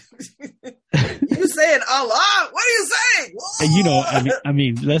against, you saying Allah? What are you saying? Whoa. And, you know, I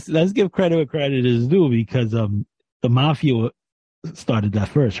mean, let's give credit where credit is due because the mafia started that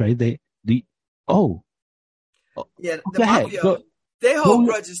first, right? The mafia, they hold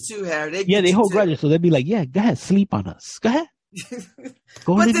grudges too, Harry. They hold grudges, so they'd be like, yeah, go ahead, sleep on us. Go ahead.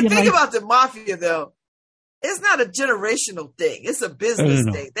 But the thing about the mafia, though, it's not a generational thing. It's a business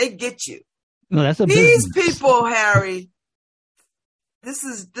thing. They get you. No, that's a These business. people, Harry. This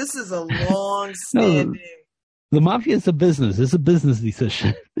is a long-standing. The mafia is a business. It's a business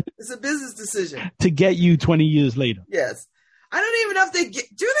decision. It's a business decision to get you 20 years later. Yes, I don't even know if they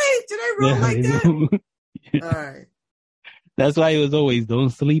get. Do they roll like that? Yeah. All right. That's why it was always don't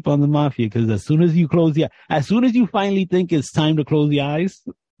sleep on the mafia because as soon as you finally think it's time to close your eyes,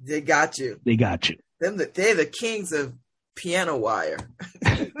 they got you. They got you. They're the kings of piano wire.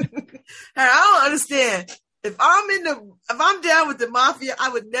 I don't understand. If I'm down with the mafia, I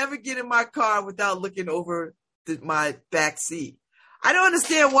would never get in my car without looking over my back seat. I don't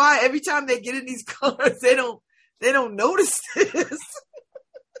understand why every time they get in these cars, they don't notice this.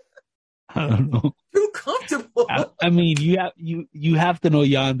 I don't know. Too comfortable. I mean, you have to know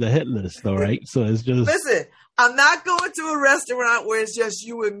you're on the hit list, though, right? So it's just listen. I'm not going to a restaurant where it's just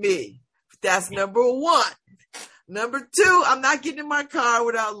you and me. That's number one. Number two, I'm not getting in my car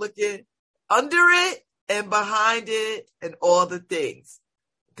without looking under it and behind it and all the things.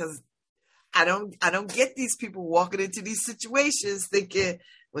 Because I don't get these people walking into these situations thinking,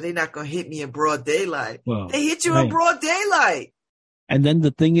 well, they're not going to hit me in broad daylight. Well, they hit you in broad daylight. And then the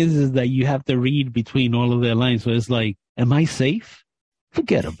thing is that you have to read between all of their lines. So it's like, am I safe?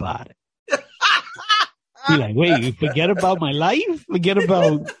 Forget about it. You're like, wait, you forget about my life? Forget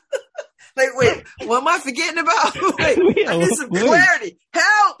about... Like, wait, what am I forgetting about? Wait, I need some clarity.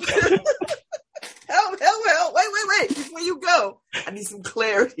 Help! Help. Wait. Before you go, I need some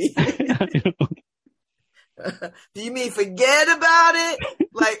clarity. Do you mean forget about it?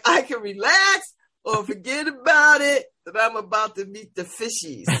 Like I can relax or forget about it that I'm about to meet the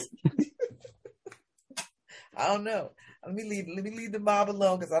fishies? I don't know. Let me leave the mob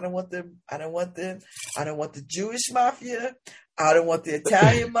alone because I don't want them. I don't want the Jewish mafia. I don't want the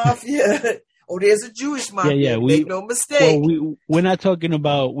Italian mafia. Oh, there's a Jewish mafia. Yeah. Make no mistake. Well, we're not talking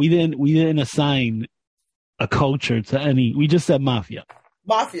about. We didn't assign a culture to any. We just said mafia.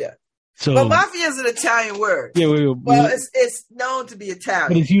 Mafia. But mafia is an Italian word. Yeah. Well, it's known to be Italian,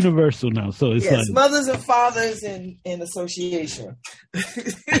 but it's universal now. So it's like mothers and fathers in association.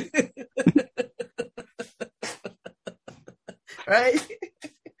 Right?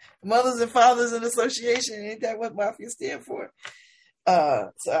 Mothers and fathers in association. Ain't that what mafia stand for?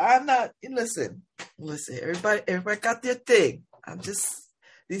 So I'm not, listen, everybody got their thing.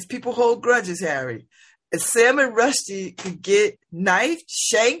 These people hold grudges, Harry. If Sam and Rusty could get knifed,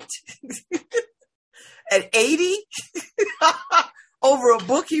 shanked at 80 over a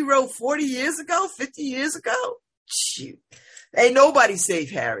book he wrote 40 years ago, 50 years ago, shoot. Ain't nobody safe,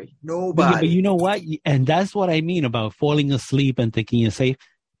 Harry. Nobody. But you know what? And that's what I mean about falling asleep and thinking you're safe.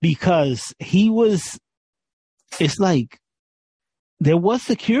 Because it's like, there was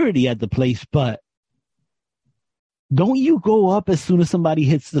security at the place, but don't you go up as soon as somebody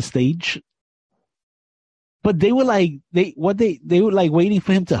hits the stage? But they were like, they were like waiting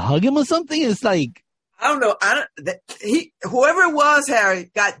for him to hug him or something. It's like, I don't know. Whoever it was,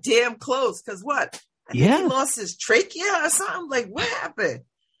 Harry, got damn close. Cause what? I think he lost his trachea or something. Like, what happened?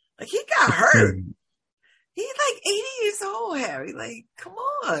 Like, he got hurt. He's like 80 years old, Harry. Like, come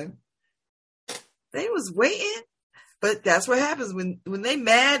on. They was waiting. But that's what happens when they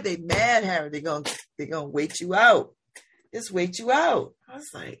mad, Harry. They're gonna wait you out. Just wait you out. I was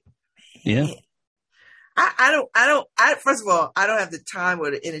like, man. Yeah. First of all, I don't have the time or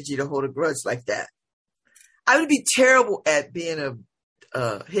the energy to hold a grudge like that. I would be terrible at being a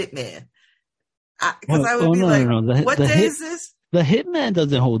hitman. Because I would be like, what day is this? The hitman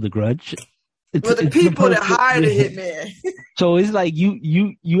doesn't hold the grudge. Well, the people that hire the hitman. So it's like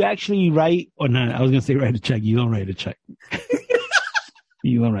you actually write or not. I was gonna say write a check. You don't write a check.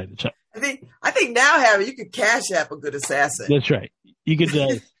 You don't write a check. I think now, Harry, you could cash app a good assassin. That's right. You could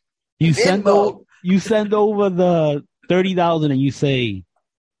just you send over the 30,000 and you say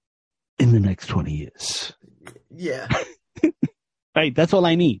in the next 20 years. Yeah. Right. That's all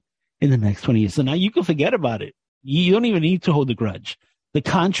I need in the next 20 years. So now you can forget about it. You don't even need to hold a grudge. The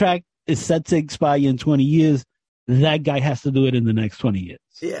contract is set to expire in 20 years. That guy has to do it in the next 20 years.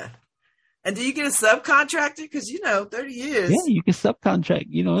 Yeah. And do you get a subcontractor? Because, 30 years. Yeah, you can subcontract.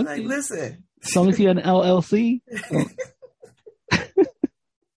 Like, listen. As long as you're an LLC.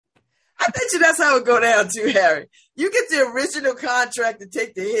 I bet you that's how it go down too, Harry. You get the original contract to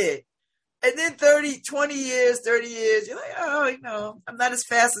take the hit. And then 20 years, 30 years, you're like, oh, I'm not as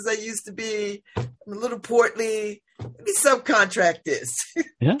fast as I used to be. I'm a little portly. Let me subcontract this.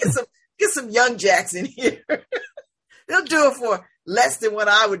 Yeah. get some young jacks in here. They'll do it for less than what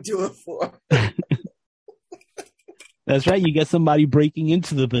I would do it for. That's right. You get somebody breaking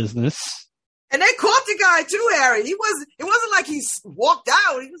into the business. And they caught the guy too, Harry. It wasn't like he walked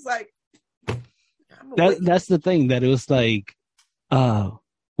out. He was like, that's the thing, that it was like,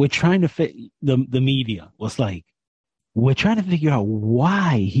 we're trying to fit the media was like, we're trying to figure out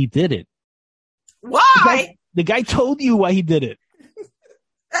why he did it. Why? The guy told you why he did it.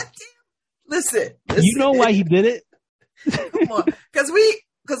 Listen. You know why he did it? Come on. Because we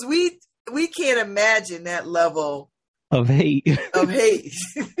can't imagine that level of hate. Every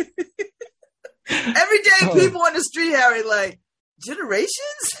day people on the street, Harry, like, generations?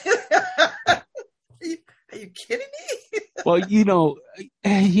 Are you kidding me? Well,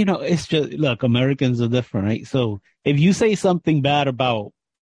 it's just, look, Americans are different, right? So if you say something bad about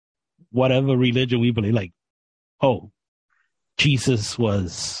whatever religion we believe, like, Jesus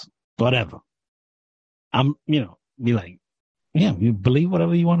was whatever, be like, yeah, you believe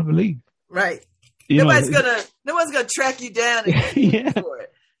whatever you want to believe. Right. Nobody's gonna track you down and yeah. for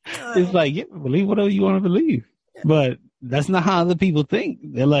it. It's like, yeah, believe whatever you want to believe. Yeah. But that's not how other people think.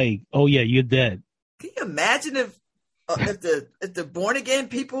 They're like, oh yeah, you're dead. Can you imagine if the born again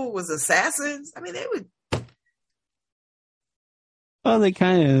people was assassins? I mean, they would. Well, they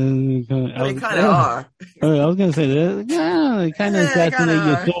kind of are. I was gonna say that. Yeah, they kind of assassinate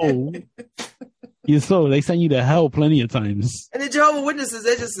your soul. Your soul. They send you to hell plenty of times. And the Jehovah's Witnesses,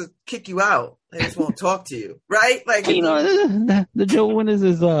 they just kick you out. They just won't talk to you, right? Like, the Jehovah's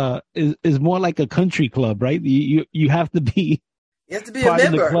Witnesses is more like a country club, right? You have to be. You have to be a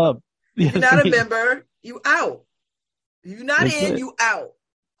member. Of the club. If you're not a member, you out. If you're not in, you out.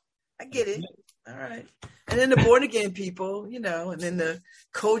 I get it. All right. And then the born again people, and then the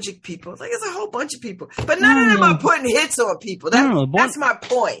Kojic people. Like, there's a whole bunch of people. But none of them are putting hits on people. That's my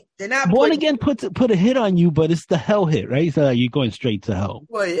point. They're not born again put a hit on you, but it's the hell hit, right? So you're going straight to hell.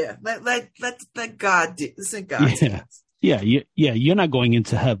 Well, yeah. Let God do. Listen, God. Yeah. You're not going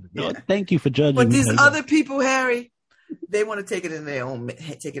into heaven. No, thank you for judging. But these other people, Harry, they want to take it in their own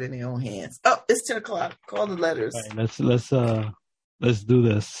hands. Oh, it's 10 o'clock. Call the letters. All right, let's do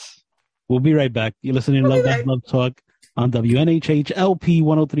this. We'll be right back. You're listening to LoveBabz Love Talk on WNHH LP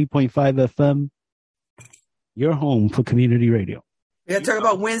 103.5 FM. Your home for community radio. We're going to talk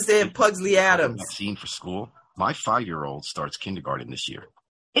about Wednesday and Pugsley Adams. Vaccine for school. My 5-year-old starts kindergarten this year.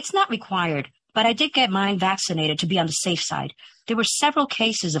 It's not required, but I did get mine vaccinated to be on the safe side. There were several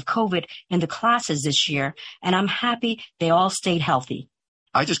cases of COVID in the classes this year, and I'm happy they all stayed healthy.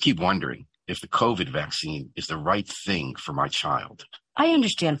 I just keep wondering if the COVID vaccine is the right thing for my child. I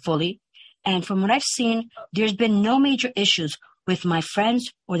understand fully. And from what I've seen, there's been no major issues with my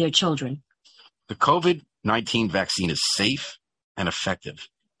friends or their children. The COVID-19 vaccine is safe and effective,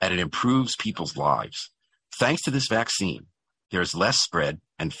 and it improves people's lives. Thanks to this vaccine, there's less spread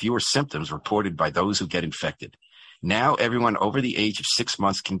and fewer symptoms reported by those who get infected. Now everyone over the age of 6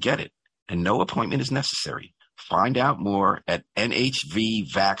 months can get it, and no appointment is necessary. Find out more at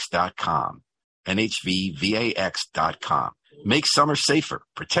nhvvax.com, nhvvax.com. Make summer safer.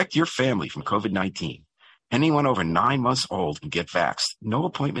 Protect your family from COVID-19. Anyone over 9 months old can get vaxxed. No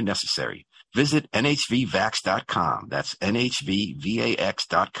appointment necessary. Visit nhvvax.com. That's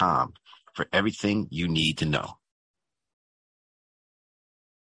nhvvax.com for everything you need to know.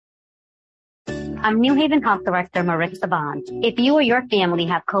 I'm New Haven Health Director Maritza Bond. If you or your family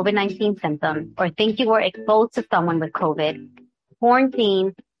have COVID-19 symptoms or think you were exposed to someone with COVID,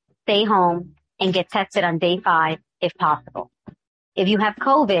 quarantine, stay home, and get tested on day 5 if possible. If you have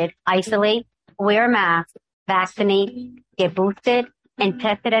COVID, isolate, wear a mask, vaccinate, get boosted, and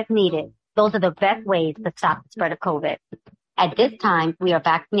test it as needed. Those are the best ways to stop the spread of COVID. At this time, we are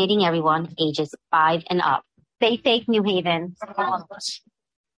vaccinating everyone ages 5 and up. Stay safe, New Haven.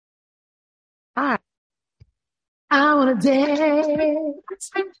 Hi. I want to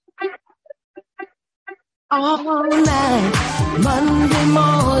dance all night, Monday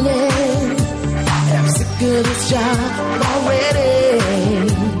morning. I'm sick of this job already.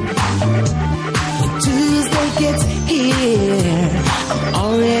 When Tuesday gets here, I'm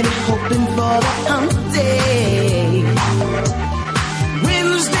already hoping for the hump day.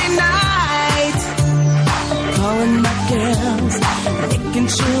 Wednesday night, calling my girls, making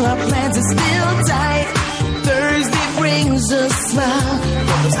sure our plans are still tight. Thursday brings a smile,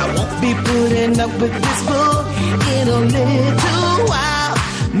 cause I won't be putting up with this bull in a little while.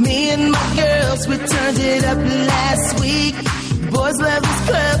 Me and my girls, we turned it up last week. Boys love this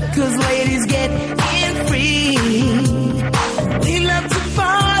club, cause ladies get in free. We love to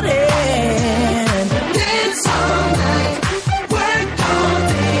party, dance all night, work all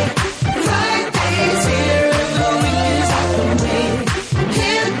day. Friday's here, the week is out the way.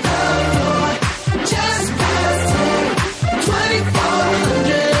 Hit the floor, just past 10,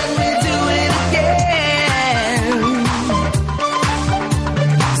 2400, we do it again.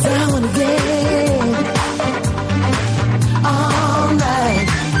 So I wanna dance all night.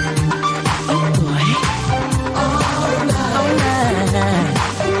 Oh boy, all night, all night.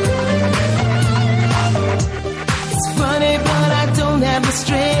 It's funny, but I don't have the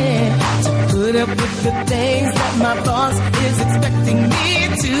strength to put up with the things that my boss is expecting me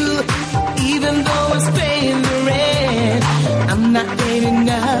to. Even though it's paying the rent, I'm not paid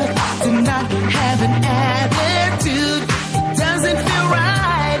enough to not have an attitude. It doesn't feel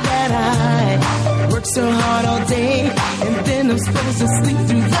right that I work so hard all day and then I'm supposed to sleep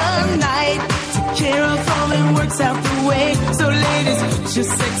through the night. Take care of all and works out the way. So ladies, put your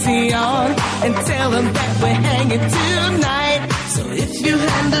sexy on and tell them that we're hanging tonight. So if you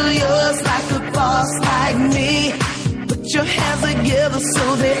handle yours like a boss like me, put your hands together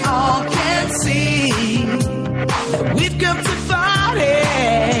so they all can see that we've come to party.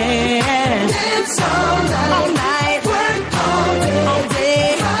 Dance all night, work all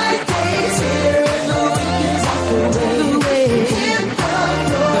day. Friday's here, the week is out the way. Hit the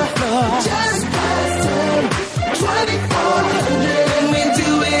floor, just past 10, 2400, and we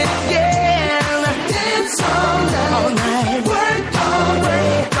do it again. Dance all night, work all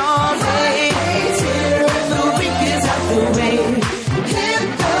day. Friday's here, the week is out the way. Hit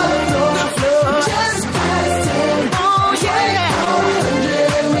the floor, just past 10, oh yeah.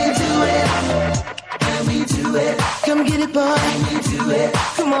 2400, and we do it, and we do it. Come get it, boy. And we do it.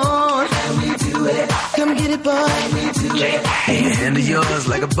 Come on. And we do it. Come get it, boy. And we do it. Hey, handle yours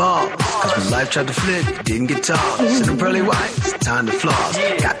like a ball. Cause when life tried to flip, you didn't get tossed. In them pearly whites, time to floss.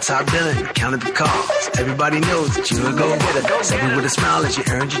 Got top billing, counted the cost. Everybody knows that you a go-getter. Say it with a smile as you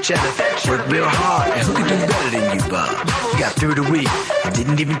earned your cheddar. Work real hard, and who could do better than you, Bob? You got through the week, I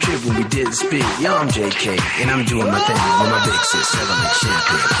didn't even trip when we didn't speak. Yo, I'm JK, and I'm doing my thing with my big sis, selling like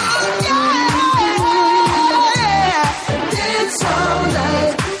champagne. Dance all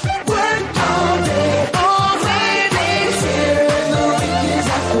night, work all day. All Friday's here, the week is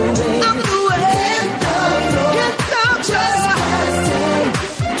out the way. Hit the floor, just past 10,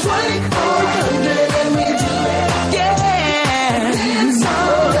 2400, and we do it. Yeah, dance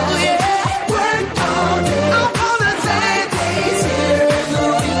all night, work all day. Friday's here, the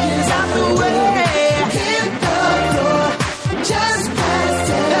week is out the way. Hit the floor, just past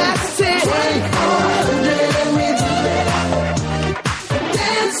 10, 2400, and we do it.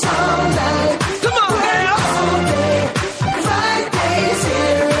 Dance all night. Come on, girl. All day. Friday's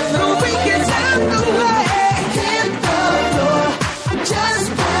here. The week is out the way. Hit the floor. Just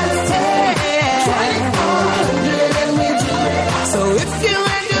past 10. 2400 and we do it. So if you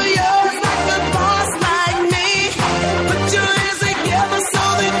handle yours like a boss like me, put your hands together so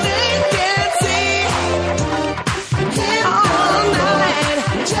that they can see. Hit all night.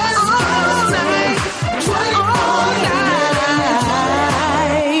 Just all night. 24 night.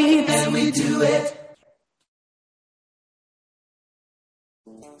 And we do it.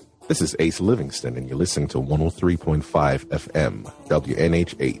 This is Ace Livingston, and you're listening to 103.5 FM,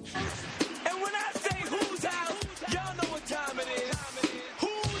 WNHH. And when I say who's out, y'all know what time it is.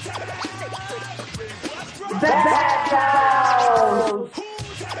 Who's out? Babz.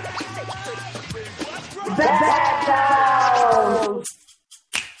 Babz.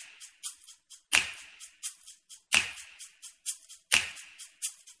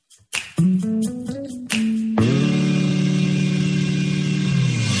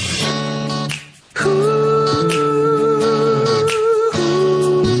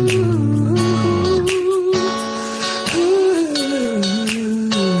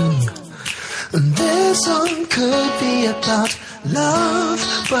 This song could be about love,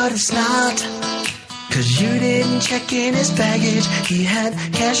 but it's not. 'Cause you didn't check in his baggage. He had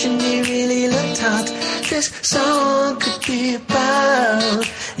cash and he really looked hot. This song could be about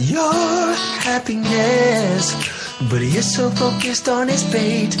your happiness, but he is so focused on his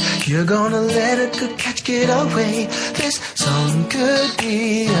bait. You're gonna let a good catch get away. This song could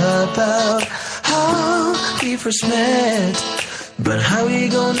be about how we first met, but how we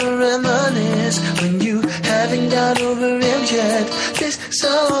gonna reminisce when you haven't got over him yet. This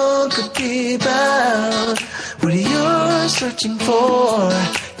song could be about what you're searching for.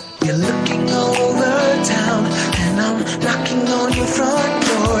 You're looking all over town, and I'm knocking on your front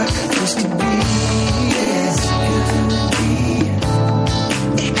door. Used to be, yes,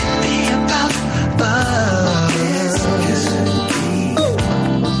 it could be about us. Yes, it could be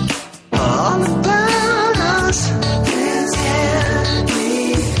all about us.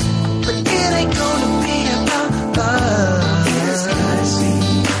 But it ain't gonna be about us.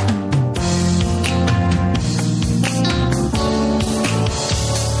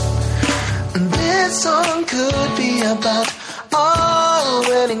 This song could be about our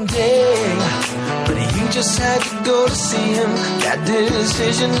wedding day, but you just had to go to see him. That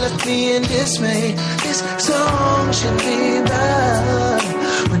decision left me in dismay. This song should be about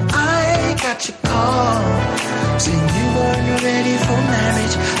when I got your call saying you weren't ready for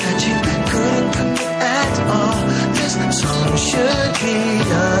marriage, that you couldn't commit at all. This song should be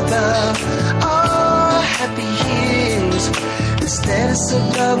about our happy years. Instead of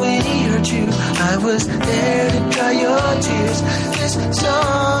surprise when he hurt you, I was there to dry your tears. This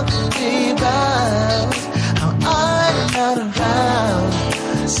song could be about how I got around.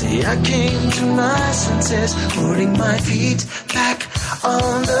 See, I came to my senses, putting my feet back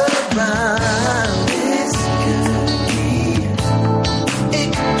on the ground. This could be, it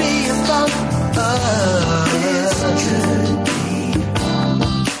could be about us. This could be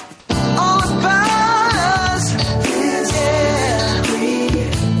all about us. Yeah,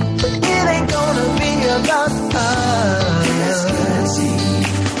 but it ain't gonna be about us.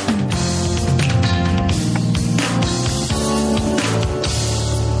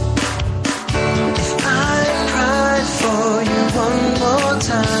 If I cried for you one more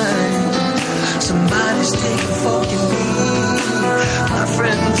time, somebody's taking for me. My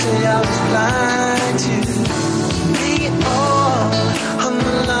friend would say I was blind to be all on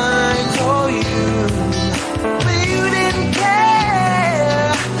the line for you, but you didn't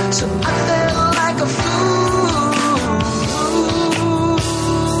care, so I felt like a fool.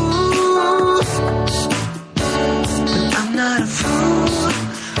 But I'm not a fool.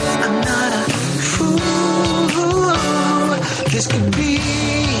 I'm not a fool. This could be.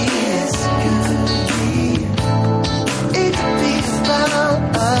 It could be about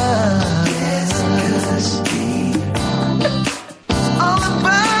us. All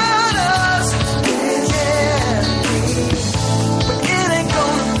about us. Yeah. But it ain't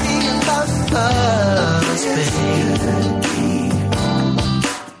gonna be about us, baby.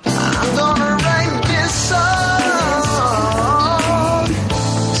 I'm gonna write this song,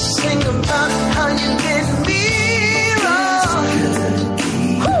 sing about how you did me wrong.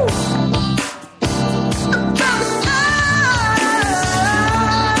 Woo. About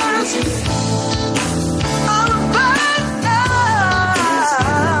us. All about us.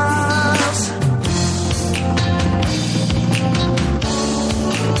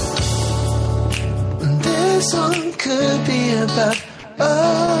 This song could be about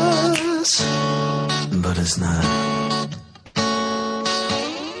us, but it's not.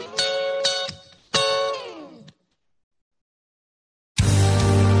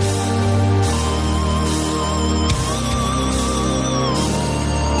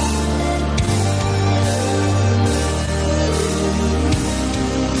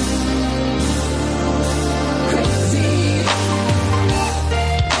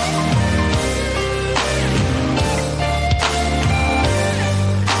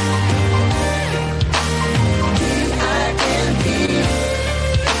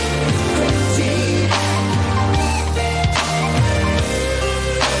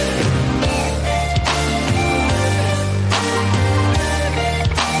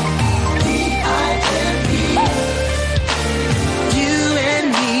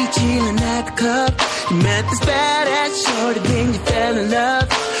 Met this badass shorty, then you fell in love.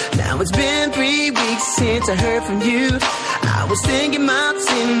 Now it's been 3 weeks since I heard from you. I was thinking about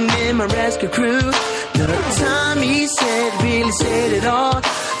sending in my rescue crew. The time he said, really said it all.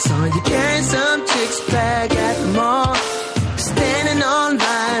 Saw you carrying some chick's flag at the mall. Standing on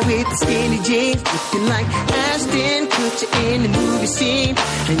line with the skinny jeans, looking like Ashton Kutcher in the movie scene.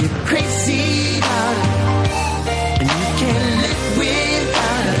 And you're crazy about it.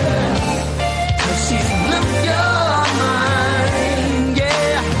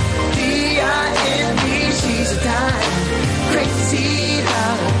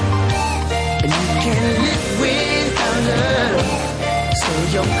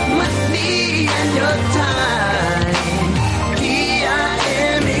 your money and your time.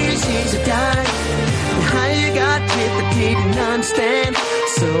 D-I-M-E, she's a dime. And how you got with the didn't understand.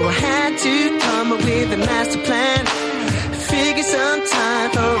 So I had to come up with a master plan. Figure some time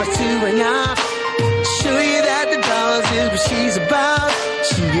for us to hang out. Show you that the dolls is what she's about.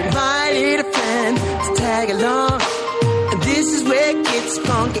 She invited a friend to tag along. And this is where it gets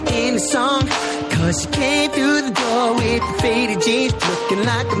funky in the song. Cause she came through the door with the faded jeans, looking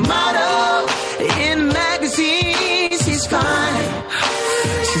like a model in a magazine. She's fine,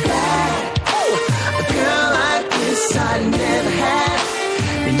 she's bad. A girl like this I never had.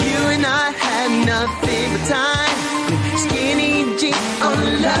 And you and I had nothing but time. Skinny jeans on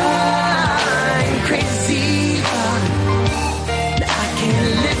the line. Crazy heart. I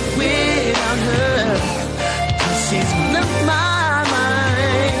can't live without her. Cause she's blew my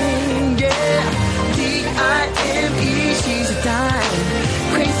mind. Yeah. D-I-M-E, she's a dime.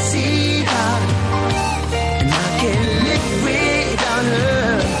 Crazy heart. And I can't live without her.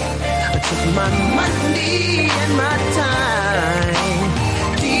 I took my money and my time.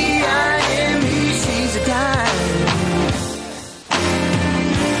 D-I-M-E, she's a dime.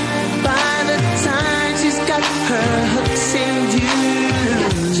 By the time she's got her hooks in you,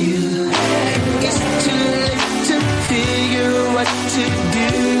 it's too late to figure what to do.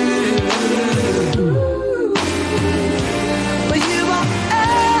 But you won't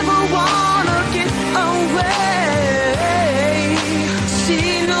ever wanna get away. She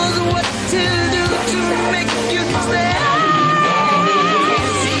knows what to do to make you stay.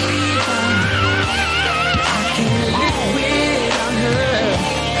 I can't live without her.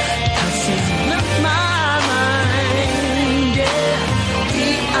 Cause she's blown my mind. Yeah.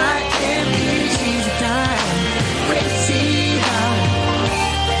 D-I-M-E, she's a dime. Crazy heart.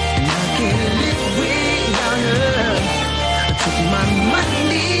 And I can't live without her. I took my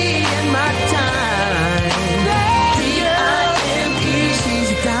money and my time. D-I-M-E, she's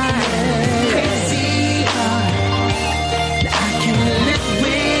a dime. Crazy heart. And I can't live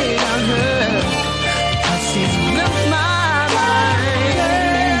without her. Cause she's blown my mind.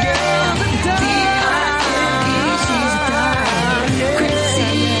 Yeah. D-I-M-E, she's a dime.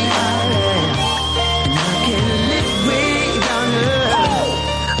 Crazy heart. And I can't live without her.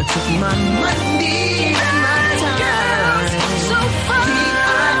 I took my money and my time.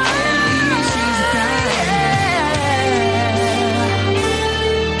 D-I-M-E, she's a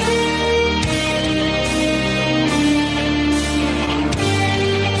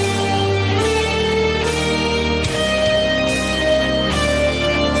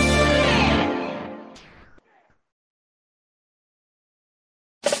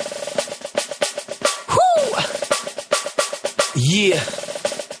Yeah,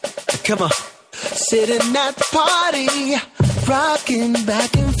 come on. Sitting at the party, rocking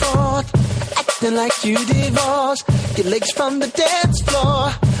back and forth, acting like you divorced. Your legs from the dance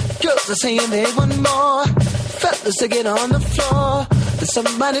floor. Girls are saying they want more. Fellas to get on the floor. Then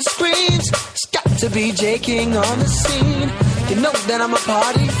somebody screams, it's got to be J. King on the scene. You know that I'm a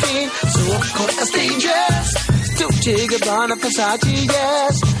party fiend, so of course I stay dressed. Dolce Gabbana, Versace,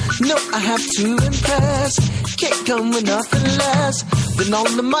 yes. No, I have to impress. Can't come with nothing less than all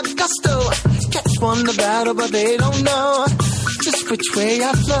of my gusto. Catch one the battle, but they don't know just which way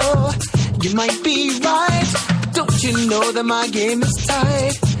I flow. You might be right, but don't you know that my game is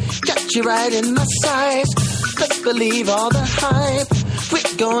tight? Got you right in my sights. Don't believe all the hype.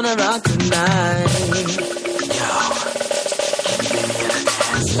 We're gonna rock tonight. Yo,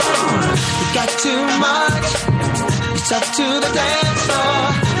 you got too much. It's up to the dance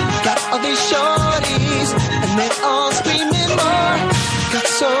floor. Got all these shorties, and they're all screaming more. Got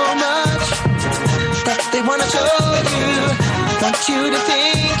so much that they wanna show you. Want you to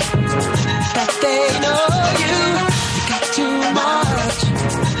think that they know you. You got too much.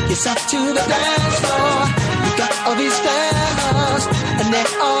 It's up to the dance floor. You got all these fellas, and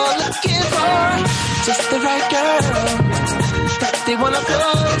they're all looking for just the right girl that they wanna go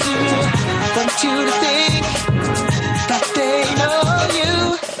to. Want you to think that they know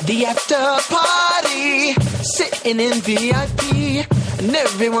you. The after party, sitting in VIP, and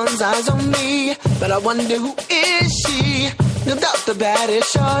everyone's eyes on me. But I wonder who is she? No doubt the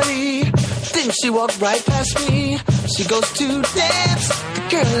baddest shorty. Then she walked right past me. She goes to dance. The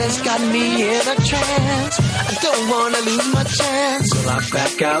girl has got me in a trance. I don't wanna lose my chance. Will I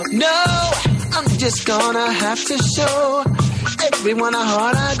back out? No, I'm just gonna have to show everyone how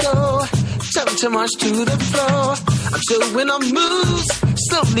hard I go. Jump too much to the floor. I'm showing on moves,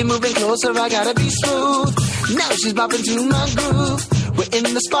 slowly moving closer. I gotta be smooth. Now she's bopping to my groove. We're in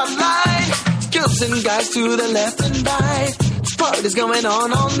the spotlight, girls and guys to the left and right. Party's going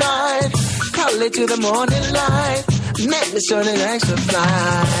on all night. Probably to the morning light. Make me sure an extra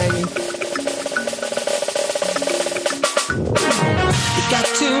flight. You got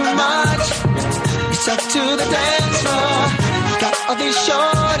too much. It's up to the dance floor. Got all these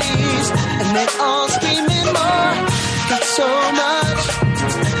shorties, and they all screaming more. Got so much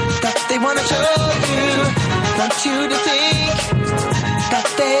that they wanna show you. Want you to think that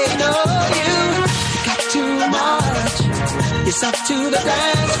they know you. Got too much. It's up to the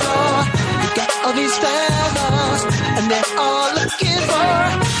dance floor. You got all these fellas, and they're all looking for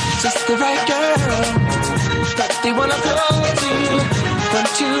just the right girl that they wanna flow to.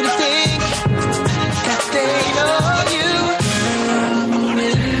 Want you to think that they know you.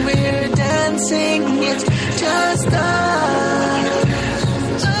 When we're dancing, it's just us.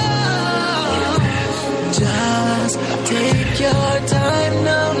 Oh, just take your time,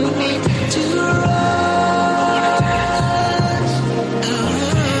 no need to rush.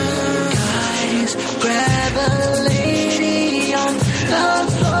 Guys, grab a lady on the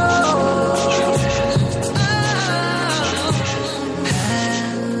floor.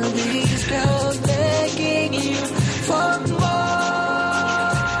 And these girls begging you for more.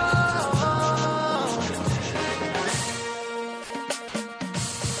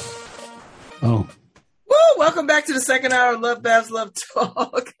 Oh, Woo! Welcome back to the second hour of LoveBabz,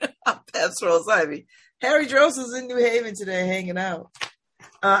 LoveTalk. I'm Babz Rawls-Ivy. Harry Dross is in New Haven today hanging out.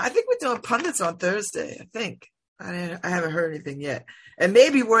 I think we're doing pundits on Thursday, I think. I haven't heard anything yet. And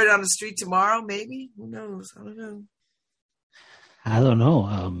maybe word on the street tomorrow, maybe. Who knows? I don't know. I don't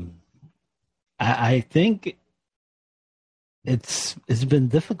know. I think it's been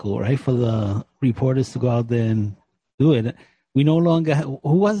difficult, right, for the reporters to go out there and do it. We no longer have, who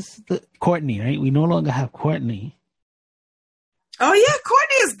was the Courtney, right? We no longer have Courtney. Oh, yeah,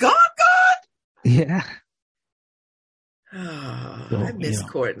 Courtney is gone. Yeah. Oh, So, I miss you know.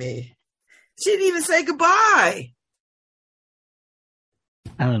 Courtney. She didn't even say goodbye.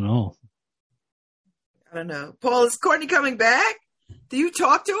 I don't know. I don't know. Paul, is Courtney coming back? Do you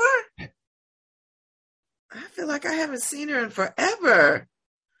talk to her? I feel like I haven't seen her in forever.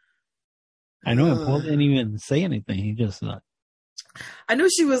 I know, and Paul didn't even say anything. He just, I knew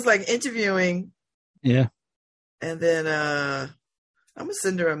she was like interviewing, yeah. and then I'm gonna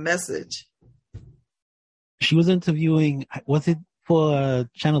send her a message. She was interviewing, was it for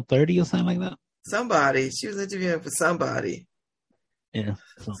Channel 30 or something like that? Somebody. She was interviewing for somebody. Yeah.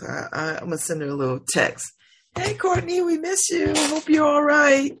 So, So I'm gonna send her a little text. Hey, Courtney, we miss you. Hope you're all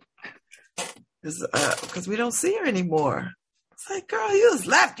right. Because we don't see her anymore. It's like, girl, you just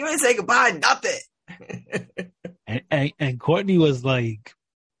left. You ain't say goodbye, nothing. and Courtney was like,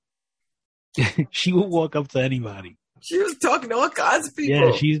 she would walk up to anybody. She was talking to all kinds of people.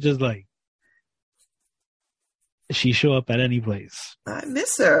 Yeah, she's just like, she show up at any place. I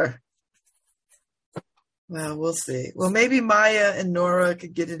miss her. Well, we'll see. Well, maybe Maya and Nora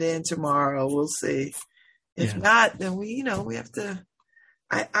could get it in tomorrow. We'll see. If not, then we have to.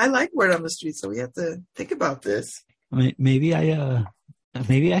 I like word on the street, so we have to think about this. I mean, maybe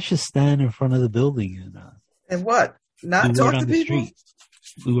I should stand in front of the building And what? Not do word talk to on the people? street.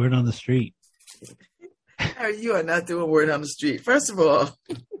 Do word on the street. Harry, you are not doing word on the street. First of all,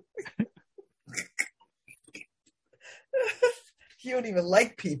 you don't even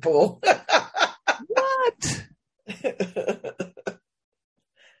like people. What?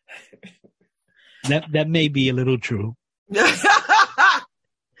 That may be a little true.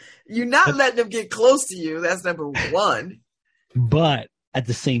 You're not letting them get close to you. That's number one. But at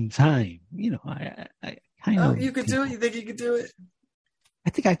the same time, I kind of. Oh, you could do it? You think you could do it?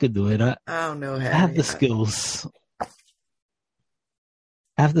 I think I could do it. I don't know, Harry. I have the skills. I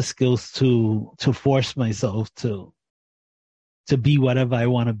have the skills to force myself to be whatever I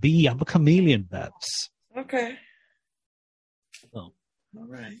want to be. I'm a chameleon, Babz. Okay. So, all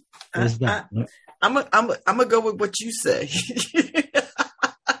right. There's that. I'm gonna go with what you say.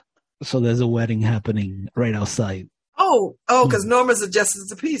 So there's a wedding happening right outside. Oh, because Norma's a justice of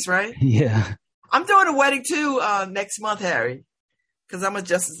the peace, right? Yeah. I'm doing a wedding too next month, Harry, because I'm a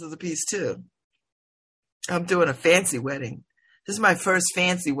justice of the peace too. I'm doing a fancy wedding. This is my first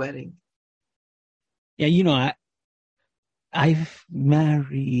fancy wedding. Yeah, I've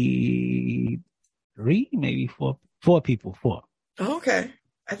married 3, maybe 4 people. 4. Okay.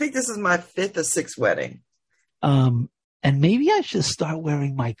 I think this is my 5th or 6th wedding. And maybe I should start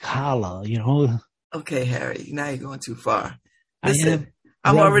wearing my collar, Okay, Harry. Now you're going too far. Listen,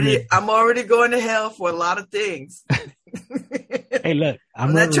 I'm already going to hell for a lot of things. Hey, look,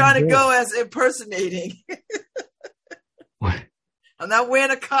 I'm not trying to go as impersonating. I'm not wearing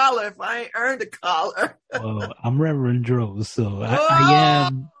a collar if I ain't earned a collar. Well, I'm Reverend Droz, so I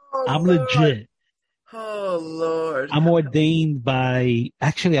am. Oh, I'm Lord. legit. Oh Lord. I'm ordained by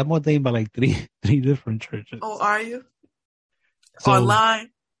like three different churches. Oh, are you? So, online?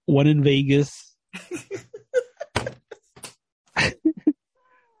 One in Vegas.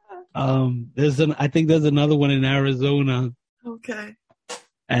 I think there's another one in Arizona. Okay.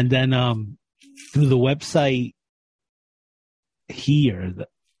 And then through the website here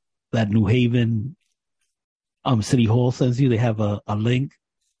that New Haven City Hall sends you, they have a link.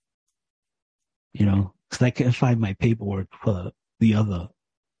 You know, because I can't find my paperwork for the other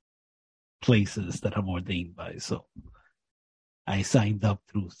places that I'm ordained by. So I signed up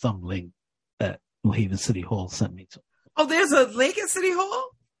through some link that New Haven City Hall sent me to. Oh, there's a link at City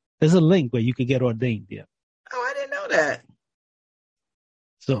Hall? There's a link where you can get ordained, yeah. Oh, I didn't know that.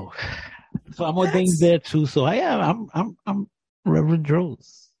 So I'm ordained there too. So I'm Reverend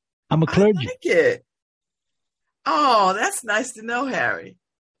Droz. I'm a clergy. I like it. Oh, that's nice to know, Harry.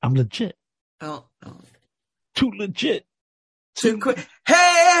 I'm legit. Oh. Too legit. Too quit.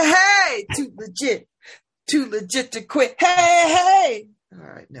 Hey, too legit. Too legit to quit. Hey. All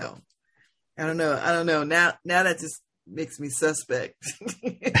right, no. I don't know. Now that just makes me suspect.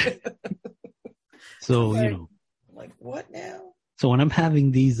 So, like, you know. Like, what now? So when I'm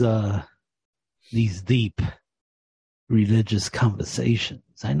having these deep religious conversations,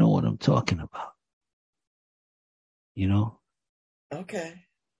 I know what I'm talking about. You know? Okay.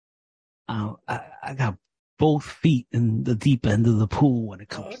 I got both feet in the deep end of the pool when it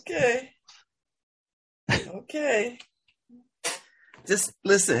comes. Okay. Okay. Just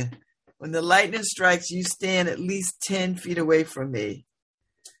listen. When the lightning strikes, you stand at least 10 feet away from me.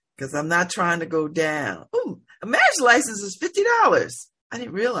 Because I'm not trying to go down. Ooh, a marriage license is $50. I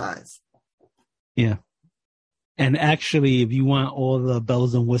didn't realize. Yeah. And actually, if you want all the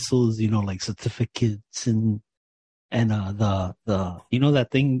bells and whistles, you know, like certificates and the you know that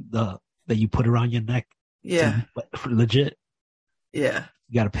thing that you put around your neck. Yeah. Legit. Yeah.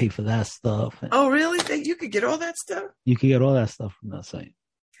 You got to pay for that stuff. Oh, really? You could get all that stuff? You can get all that stuff from that site.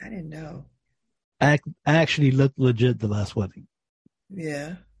 I didn't know. I actually looked legit the last wedding.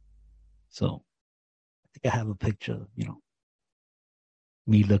 Yeah. So I think I have a picture, you know,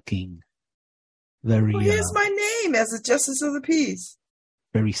 me looking very. Well, here's my name as a justice of the peace.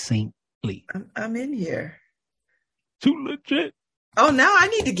 Very saintly. I'm in here. Too legit. Oh, now I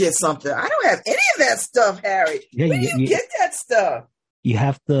need to get something. I don't have any of that stuff, Harry. Yeah, Where do you get that stuff? You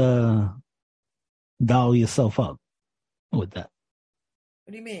have to doll yourself up with that.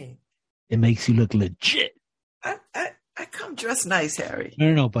 What do you mean? It makes you look legit. I come dressed nice, Harry.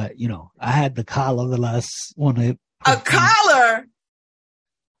 No, but you know, I had the collar the last one. A collar?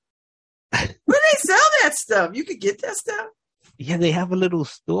 Where do they sell that stuff? You could get that stuff? Yeah, they have a little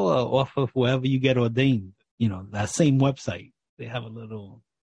store off of wherever you get ordained. You know, that same website. They have a little.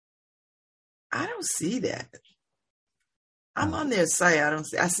 I don't see that. I'm on their site.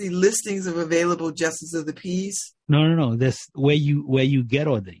 I see listings of available justice of the peace. No. That's where you get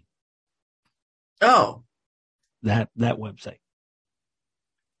ordained. Oh. That website.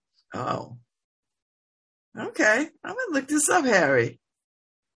 Oh. Okay. I'm gonna look this up, Harry.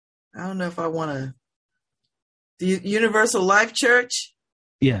 I don't know if I want to. The Universal Life Church.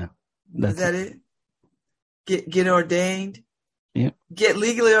 Yeah. Is that it? Get ordained. Yeah. Get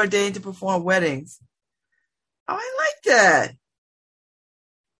legally ordained to perform weddings. Oh, I like that.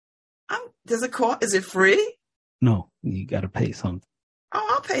 Does it cost? Is it free? No, you got to pay something. Oh,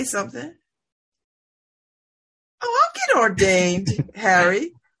 I'll pay something. Oh, I'll get ordained,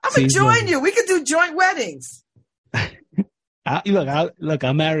 Harry. I'm gonna join you. We could do joint weddings.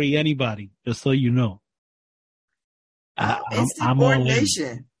 I'll marry anybody, just so you know. I'm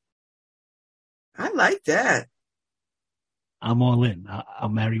ordination. I like that. I'm all in. I'll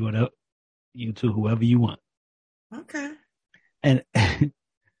marry you to whoever you want. Okay. And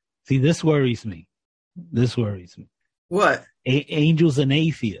see, this worries me. What? Angel's an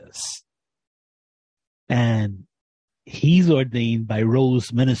atheist. And he's ordained by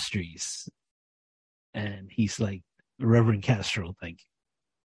Rose Ministries. And he's like, Reverend Castro, thank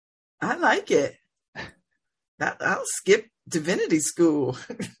you. I like it. I'll skip divinity school.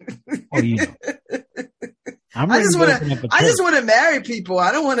 Oh, you know. I just want to marry people.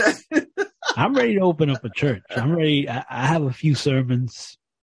 I don't want to. I'm ready to open up a church. I'm ready. I have a few sermons.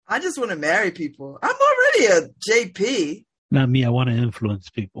 I just want to marry people. I'm already a JP. Not me. I want to influence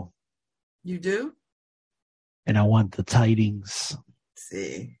people. You do? And I want the tidings.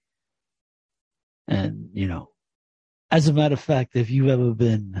 See. And, you know, as a matter of fact, if you've ever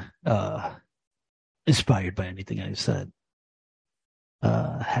been inspired by anything I've said,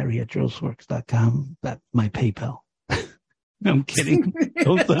 Harry@drillsworks.com. That's my PayPal. I'm kidding.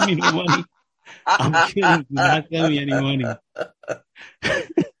 Don't send me any money. I'm kidding. Do not send me any money.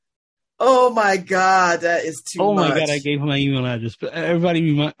 Oh my God, that is too much. Oh my God, I gave my email address. But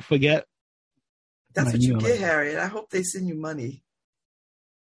everybody forget. That's what you get, Harry. And I hope they send you money.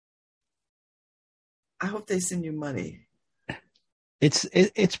 I hope they send you money. It's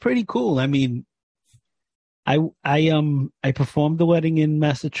pretty cool. I mean, I performed the wedding in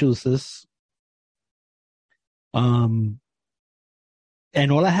Massachusetts. And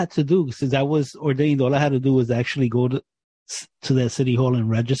all I had to do, since I was ordained, all I had to do was actually go to their city hall and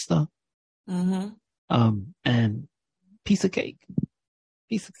register. Mm-hmm. And piece of cake.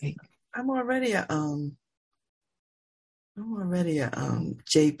 I'm already a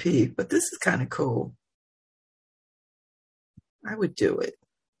JP, but this is kind of cool. I would do it.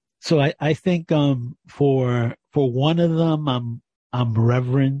 So I think for one of them I'm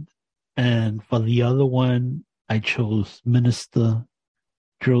Reverend, and for the other one I chose Minister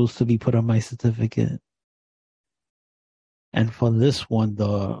Drills to be put on my certificate. And for this one,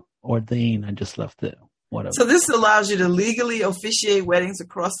 the ordained, I just left it. Whatever. So this allows you to legally officiate weddings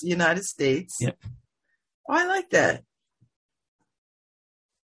across the United States. Yep. Oh, I like that.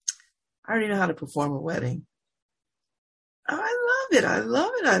 I already know how to perform a wedding. Oh, I love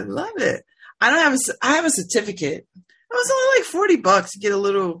it. I have a certificate. It was only like $40 to get a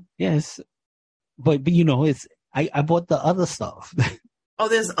little. Yes. But you know, I bought the other stuff. Oh,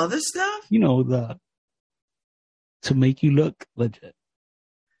 there's other stuff? You know, to make you look legit.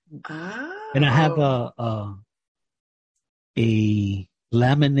 Oh. And I have a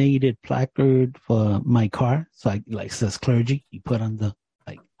laminated placard for my car. So I says clergy. You put on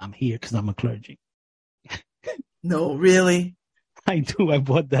I'm here because I'm a clergy. No, really? I do. I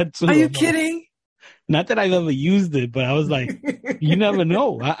bought that too. Are you kidding? Not that I've ever used it, but I was like, you never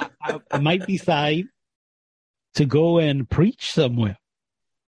know. I might decide to go and preach somewhere.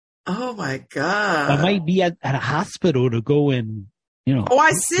 Oh my God. I might be at a hospital to go and, you know. Oh,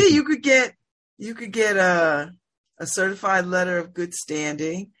 I see. You could get a certified letter of good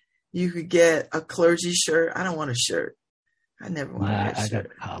standing. You could get a clergy shirt. I don't want a shirt. I never want a shirt. I got a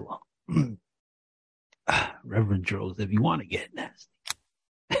collar. Reverend Drills, if you want to get nasty.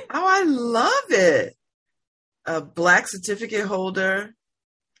 Oh, I love it. A black certificate holder.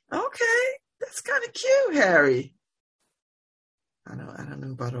 Okay. That's kind of cute, Harry. I don't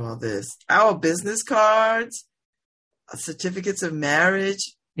know about all this. Our business cards, certificates of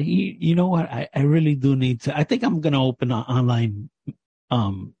marriage. You know what? I really do need to. I think I'm going to open an online,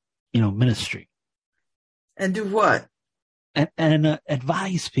 ministry. And do what? And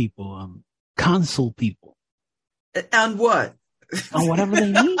advise people, counsel people. On what? On whatever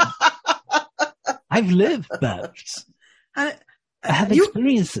they need. I've lived, Babz. I have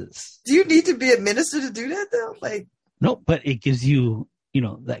experiences. Do you need to be a minister to do that, though? Like, no, but it gives you,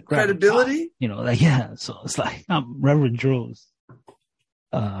 that credibility. Yeah. So it's like I'm Reverend Drills.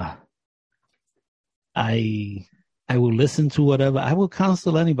 I will listen to whatever. I will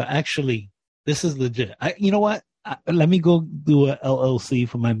counsel anybody. Actually, this is legit. You know what? Let me go do a LLC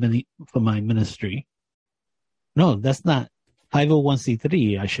for my ministry. No, that's not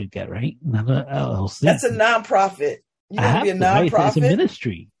 501c3. I should get, right? Not a LLC. That's a nonprofit. You want to be a nonprofit? Right? It's a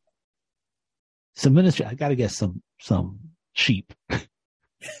ministry. It's a ministry. I got to get some sheep.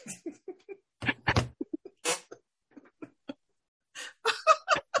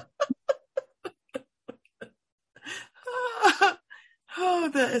 Oh,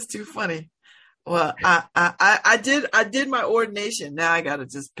 that is too funny. Well, I did my ordination. Now I got to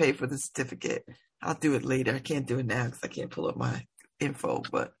just pay for the certificate. I'll do it later. I can't do it now because I can't pull up my info,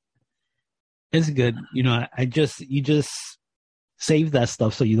 but it's good. You just save that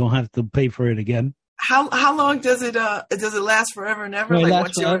stuff so you don't have to pay for it again. How long does it last forever and ever? It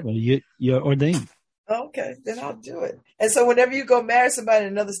lasts forever. You're ordained. Okay, then I'll do it. And so whenever you go marry somebody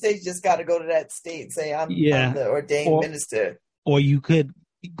in another state, you just got to go to that state and say, I'm the ordained minister. Or you could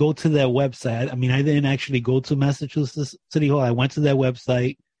go to their website. I mean, I didn't actually go to Massachusetts City Hall. I went to their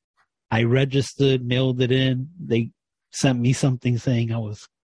website. I registered, mailed it in. They sent me something saying I was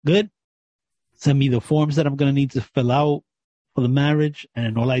good. Sent me the forms that I'm going to need to fill out for the marriage.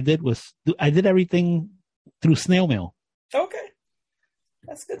 And all I did was, I did everything through snail mail. Okay.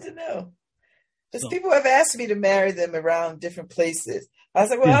 That's good to know. Because people have asked me to marry them around different places. I was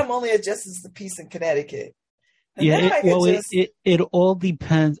like, I'm only at Justice of the Peace in Connecticut. And it all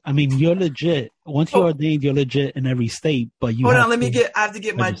depends. I mean, you're legit. Once you're ordained, you're legit in every state. But you hold on. I have to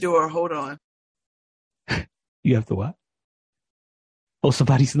get my door. Hold on. You have to what? Oh,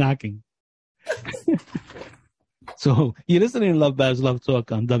 somebody's knocking. So you're listening to LoveBabz Love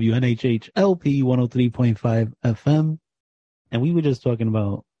Talk on WNHH LP 103.5 FM. And we were just talking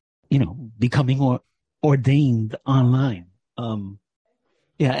about, becoming ordained online. And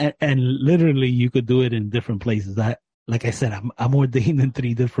literally you could do it in different places. Like I said, I'm ordained in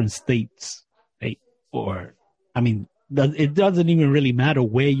 3 different states, right? It doesn't even really matter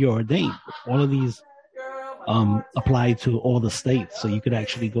where you're ordained. All of these apply to all the states, so you could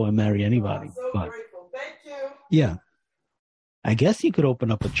actually go and marry anybody. But yeah, I guess you could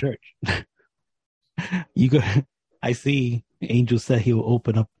open up a church. You could. I see Angel said he'll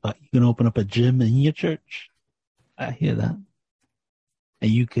open up. You can open up a gym in your church. I hear that, and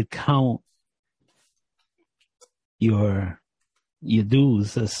you could count your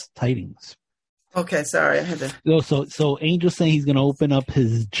dues as tithings. Okay, sorry, I had to. So Angel's saying he's gonna open up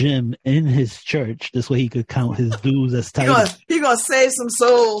his gym in his church. This way he could count his dues as tithings. He's gonna save some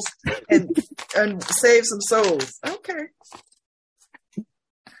souls and save some souls. Okay.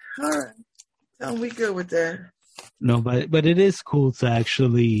 All right. Oh, we good with that. No, but it is cool to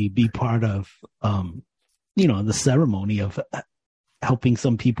actually be part of, the ceremony of helping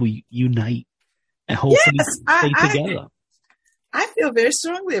some people unite and hopefully stay together. I feel very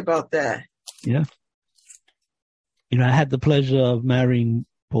strongly about that. Yeah. I had the pleasure of marrying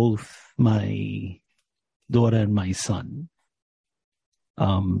both my daughter and my son.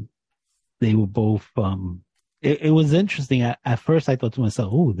 They were both, it was interesting. At first I thought to myself,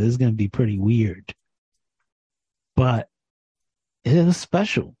 oh, this is going to be pretty weird. But it was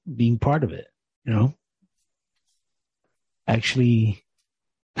special being part of it, Actually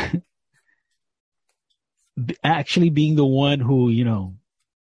being the one who,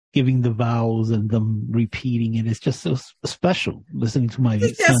 giving the vows and them repeating it. It's just so special listening to my. I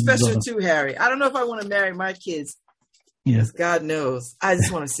think that's special too, Harry. I don't know if I want to marry my kids. Yeah. God knows. I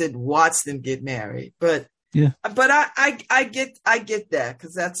just want to sit and watch them get married. But yeah. But I get that,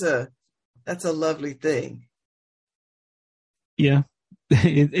 because that's a lovely thing. Yeah.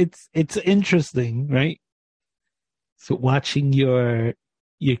 It's interesting, right? So watching your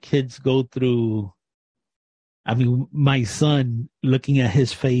kids go through, my son looking at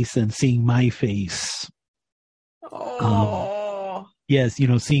his face and seeing my face. Oh. Yes,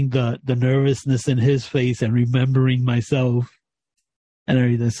 seeing the nervousness in his face and remembering myself and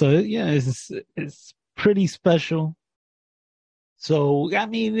everything. So yeah, it's pretty special. So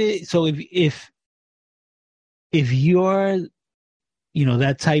so if you're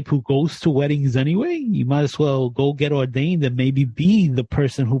that type who goes to weddings anyway, you might as well go get ordained and maybe be the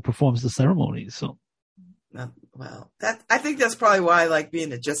person who performs the ceremony. So. Well, I think that's probably why I like being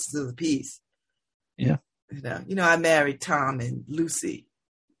the justice of the peace. Yeah. I married Tom and Lucy.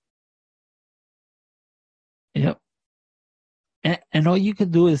 Yep. And all you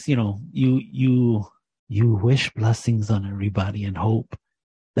could do is, you wish blessings on everybody and hope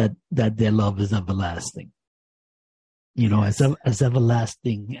that their love is everlasting. Yes. As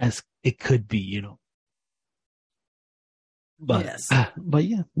everlasting as it could be, But yes. But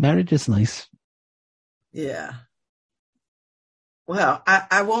yeah, marriage is nice. Yeah. Well,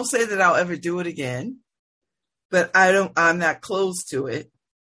 I won't say that I'll ever do it again, but I'm not close to it,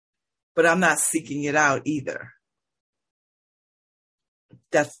 but I'm not seeking it out either.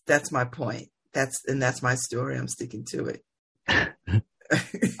 That's my point. That's my story. I'm sticking to it.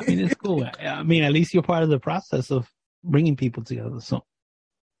 It's cool. At least you're part of the process of bringing people together. So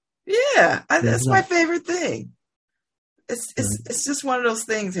yeah, that's my favorite thing. It's just one of those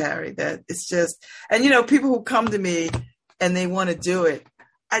things, Harry, that it's just, and people who come to me and they want to do it,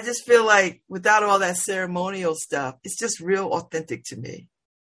 I just feel like without all that ceremonial stuff, it's just real authentic to me.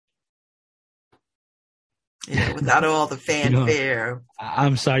 Without all the fanfare.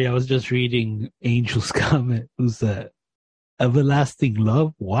 I'm sorry, I was just reading Angel's comment. Who's that? Everlasting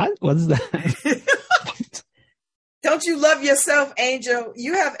love? What? What's that? Don't you love yourself, Angel?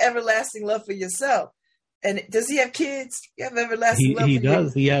 You have everlasting love for yourself. And does he have kids? You have everlasting love. He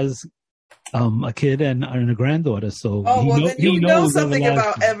does. He has a kid and a granddaughter. So then you know something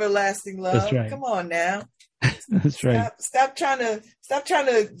about everlasting love. That's right. Come on now. That's right. Stop trying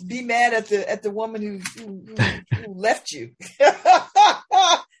to be mad at the woman who left you,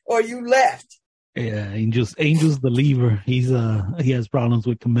 or you left. Yeah, Angel's the leaver. He has problems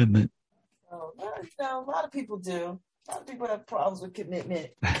with commitment. Oh, a lot of people do. A lot of people have problems with commitment.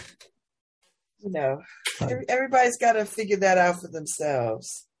 Everybody's got to figure that out for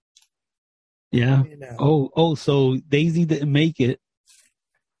themselves. Yeah. So Daisy didn't make it.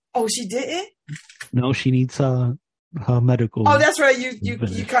 Oh, she didn't? No, she needs her medical. Oh, that's right.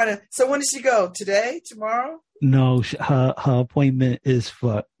 You kind of. So when does she go? Today? Tomorrow? No, her appointment is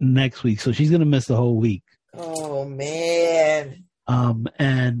for next week, so she's gonna miss the whole week. Oh man.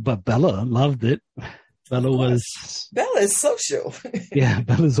 But Bella loved it. Bella is social. Yeah,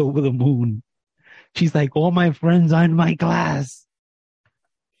 Bella's over the moon. She's like, all my friends are in my class.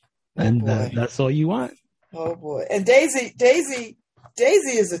 And that's all you want. Oh boy. And Daisy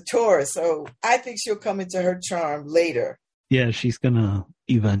is a Taurus, so I think she'll come into her charm later. Yeah, she's gonna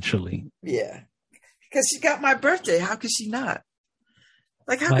eventually. Yeah. Because she got my birthday. How could she not?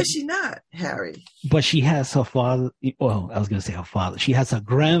 Like, how could she not, Harry? But she has her father. Well, I was going to say her father. She has her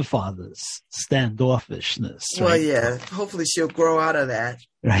grandfather's standoffishness. Right? Well, yeah. Hopefully, she'll grow out of that.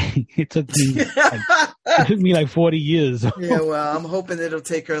 Right. It took me like 40 years. Yeah. Well, I'm hoping it'll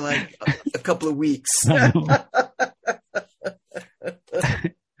take her like a couple of weeks.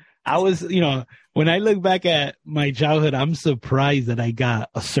 I was, when I look back at my childhood, I'm surprised that I got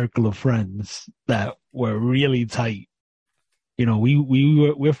a circle of friends that were really tight.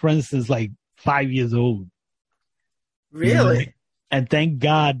 We're friends since like 5 years old. Really? And thank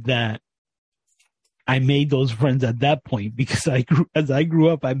God that I made those friends at that point, because as I grew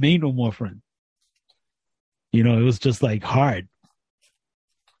up, I made no more friends. It was just like hard.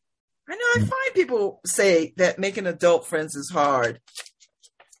 I know. I find people say that making adult friends is hard.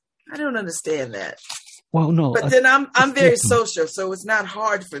 I don't understand that. Well, no. But then I'm very social, so it's not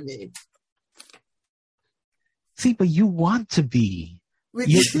hard for me. See, but you want to be.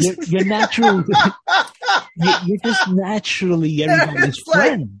 You're natural. You're just naturally everybody's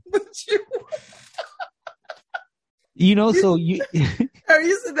friend. So you. You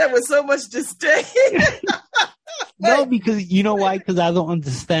said that with so much disdain. No, because you know why? Because I don't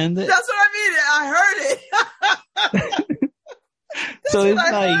understand it. That's what I mean. I heard it. So it's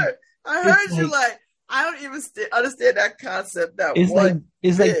like. I heard you like. I don't even understand that concept.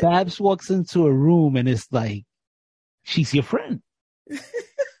 It's like Babz walks into a room and it's like, she's your friend.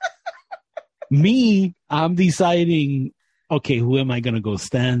 Me, I'm deciding, okay, who am I going to go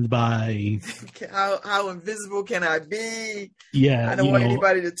stand by? How invisible can I be? Yeah. I don't want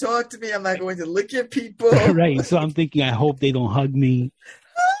anybody to talk to me. I'm not going to look at people. Right. So I'm thinking, I hope they don't hug me.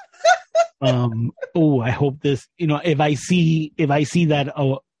 I hope this, if I see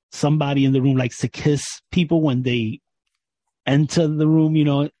that somebody in the room likes to kiss people when they enter the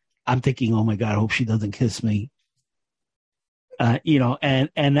room, I'm thinking, oh my God, I hope she doesn't kiss me.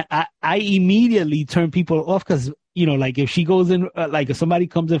 And I immediately turn people off because, like if she goes in, like if somebody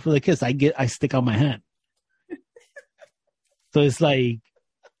comes in for the kiss, I stick out my hand. So it's like,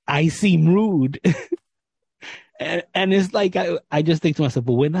 I seem rude. and it's like, I just think to myself,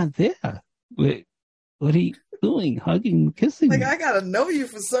 but we're not there. What are you doing? Hugging, kissing? Like, I got to know you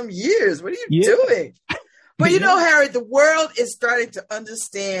for some years. What are you doing? But Harry, the world is starting to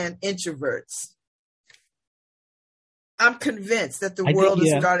understand introverts. I'm convinced that the world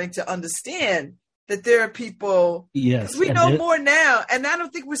is starting to understand that there are people. Yes, we know more now, and I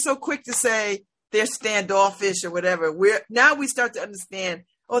don't think we're so quick to say they're standoffish or whatever. We start to understand.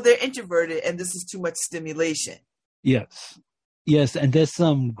 Oh, they're introverted, and this is too much stimulation. Yes, and there's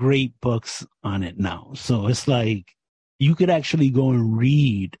some great books on it now. So it's like you could actually go and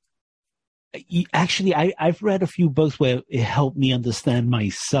read. Actually, I've read a few books where it helped me understand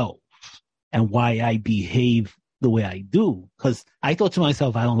myself and why I behave the way I do, because I thought to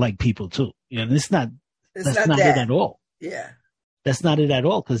myself, I don't like people too. That's not it at all. Yeah, that's not it at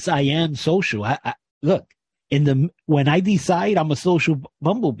all. Because I am social. I look when I decide, I'm a social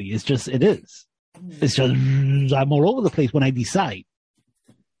bumblebee. It is. It's just I'm all over the place when I decide.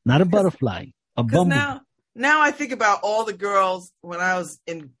 Not a butterfly, a bumblebee. Now I think about all the girls when I was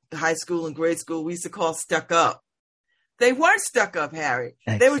in high school and grade school. We used to call stuck up. They weren't stuck up, Harry.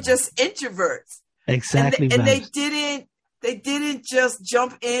 Excellent. They were just introverts. Exactly. And they didn't just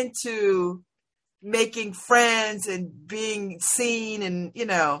jump into making friends and being seen and, And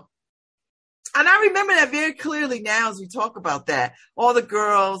I remember that very clearly now as we talk about that. All the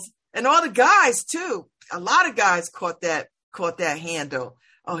girls and all the guys too. A lot of guys caught that handle.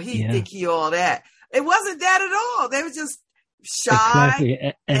 Oh, think he all that. It wasn't that at all. They were just shy.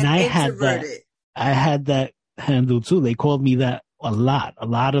 Exactly. And I introverted. had that handle too. They called me that a lot. A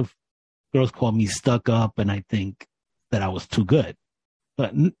lot of girls called me stuck up, and I think that I was too good.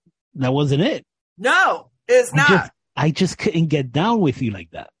 But that wasn't it. No, it's not. I just couldn't get down with you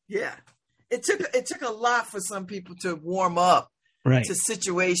like that. Yeah. It took a lot for some people to warm up to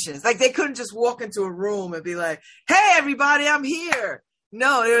situations. Like they couldn't just walk into a room and be like, hey, everybody, I'm here.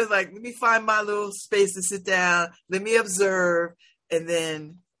 No, it was like, let me find my little space to sit down. Let me observe. And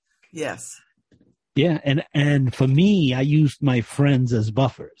then, yes. Yeah. And for me, I used my friends as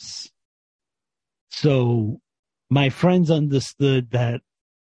buffers. So my friends understood that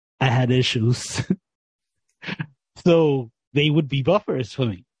I had issues. So they would be buffers for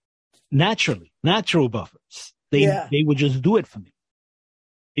me. Natural buffers. They would just do it for me.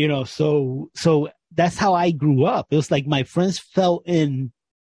 So that's how I grew up. It was like my friends fell in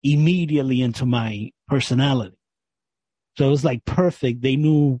immediately into my personality. So it was like perfect. They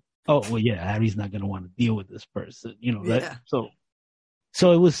knew, oh, well, yeah, Harry's not going to want to deal with this person, that.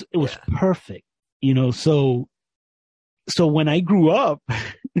 So it was perfect, so when I grew up,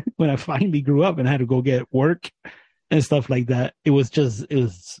 when I finally grew up and had to go get work and stuff like that, it was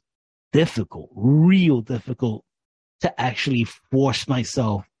difficult, real difficult to actually force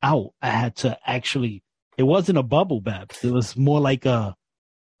myself out. I had to it wasn't a bubble, Babz. It was more like a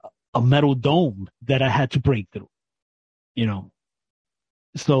metal dome that I had to break through,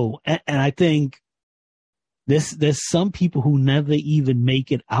 So, and I think there's some people who never even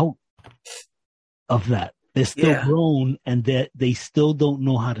make it out of that. They're still grown and they still don't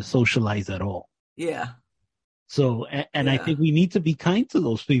know how to socialize at all. Yeah. So, and I think we need to be kind to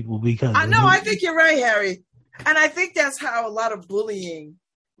those people because I think you're right, Harry. And I think that's how a lot of bullying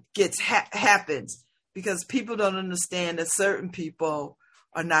happens, because people don't understand that certain people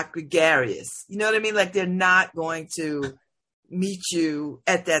are not gregarious. You know what I mean? Like they're not going to meet you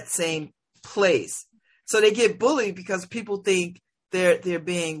at that same place. So they get bullied because people think they're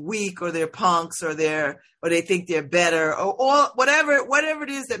being weak, or they're punks, or they think they're better, or whatever it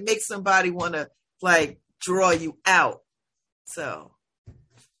is that makes somebody want to like draw you out. So,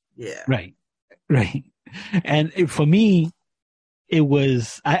 yeah. Right. And for me, it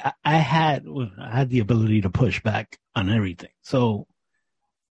was, I had the ability to push back on everything. So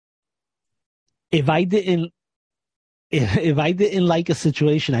if I didn't like a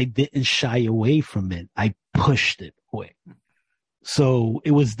situation, I didn't shy away from it. I pushed it away. So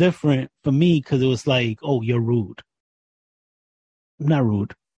it was different for me because it was like, oh, you're rude. I'm not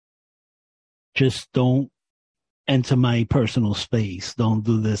rude. Just don't enter my personal space. Don't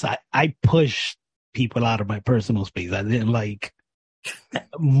do this. I pushed people out of my personal space. I didn't like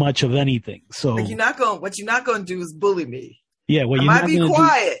much of anything. So what you're not going to do is bully me. Yeah. Well, I might be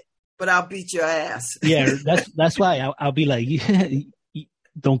quiet, but I'll beat your ass. Yeah. That's why I'll be like,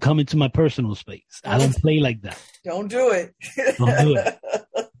 don't come into my personal space. I don't play like that. Don't do it. Don't do it.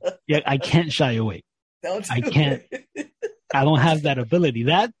 Yeah. I can't shy away. I can't. I don't have that ability.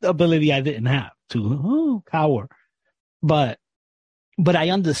 That ability I didn't have to cower. But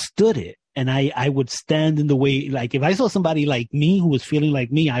I understood it. And I would stand in the way, like if I saw somebody like me who was feeling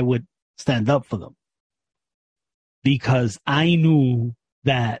like me, I would stand up for them. Because I knew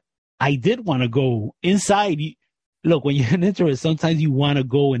that I did want to go inside. Look, when you're an introvert, sometimes you want to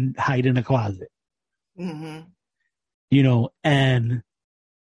go and hide in a closet. Mm-hmm. And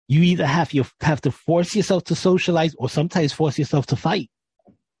you either have to force yourself to socialize or sometimes force yourself to fight.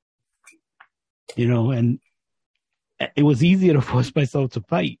 And it was easier to force myself to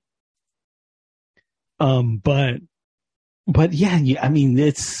fight. But yeah, I mean,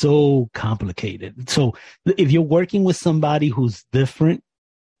 it's so complicated. So if you're working with somebody who's different,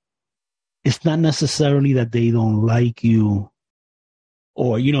 it's not necessarily that they don't like you,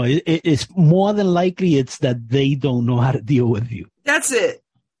 or, it's more than likely it's that they don't know how to deal with you. That's it.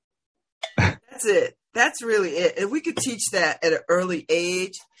 That's it. That's really it. If we could teach that at an early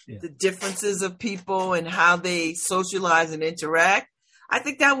age, the differences of people and how they socialize and interact, I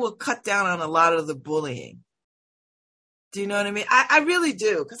think that will cut down on a lot of the bullying. Do you know what I mean? I really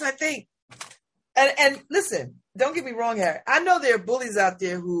do. Because I think, and listen, don't get me wrong, Harry. I know there are bullies out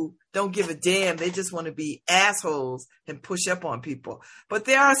there who don't give a damn. They just want to be assholes and push up on people. But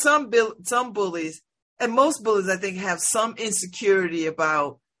there are some bullies, and most bullies, I think, have some insecurity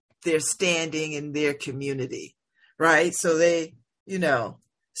about their standing in their community, right? So they,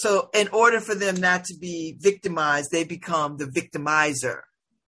 so in order for them not to be victimized, they become the victimizer.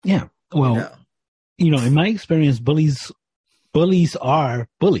 Yeah. Well, in my experience, bullies are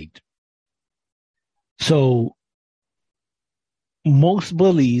bullied. So most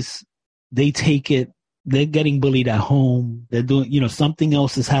bullies, they take it, they're getting bullied at home. They're doing, something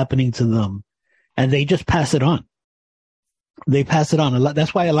else is happening to them and they just pass it on. They pass it on a lot.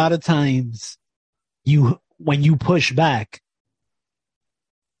 That's why a lot of times when you push back,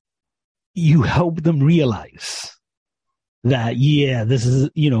 you help them realize that, this is,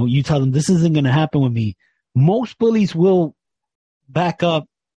 you tell them this isn't going to happen with me. Most bullies will back up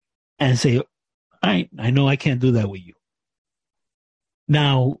and say, all right, I know I can't do that with you.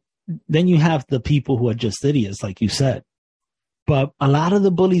 Now, then you have the people who are just idiots, like you said. But a lot of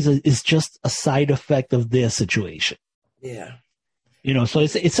the bullies is just a side effect of their situation. Yeah. So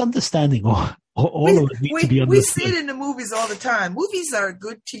it's understanding all of it needs to be understood. We see it in the movies all the time. Movies are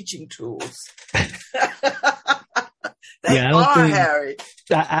good teaching tools. They Yeah, I don't are, think- Harry.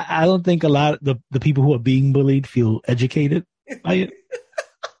 I don't think a lot of the people who are being bullied feel educated by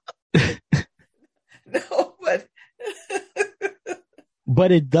it. No, but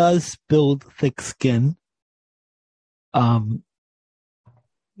But it does build thick skin. What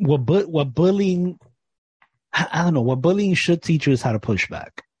bullying, I don't know, what bullying should teach you is how to push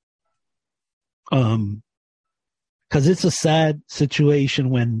back. Because it's a sad situation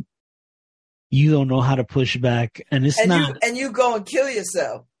when you don't know how to push back, and it's not. You go and kill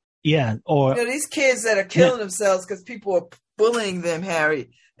yourself. Yeah, or These kids that are killing themselves because people are bullying them,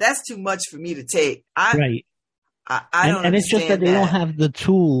 Harry. That's too much for me to take. right. I don't. And it's just that they don't have the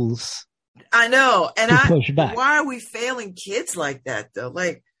tools. I know, and to push back. Why are we failing kids like that though?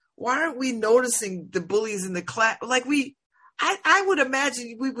 Like, why aren't we noticing the bullies in the class? Like I would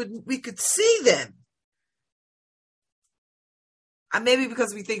imagine we could see them. Maybe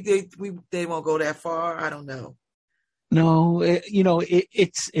because we think they won't go that far. I don't know. No,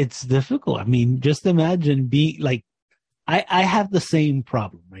 it's difficult. I mean, just imagine being like, I have the same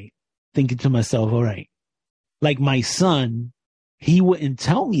problem, right? Thinking to myself, all right, like my son, he wouldn't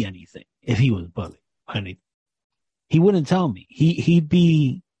tell me anything if he was bullied. He wouldn't tell me.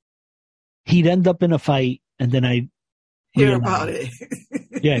 He'd end up in a fight, and then I hear about it.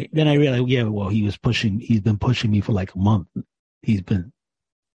 Yeah, then I realized, well, he's been pushing me for like a month. And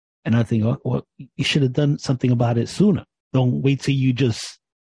I think, well, you should have done something about it sooner. Don't wait till you just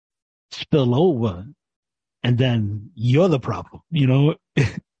spill over and then you're the problem,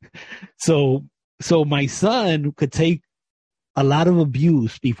 So my son could take a lot of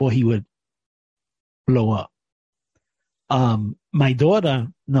abuse before he would blow up. My daughter,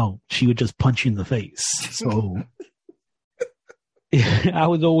 no, she would just punch you in the face. So I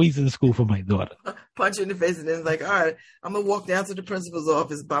was always in school for my daughter. Punch you in the face, and then like, all right, I'm gonna walk down to the principal's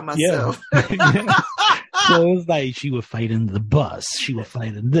office by myself. Yeah. So it was like she would fight in the bus. She would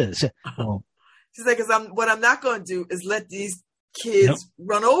fight in this. Well, she's like, what I'm not gonna do is let these kids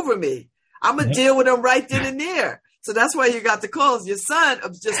run over me. I'm gonna deal with them right then and there. So that's why you got the calls. Your son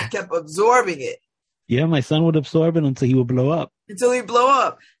just kept absorbing it. Yeah, my son would absorb it until he would blow up. Until he blow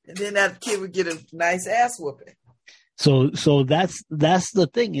up, and then that kid would get a nice ass whooping. So that's the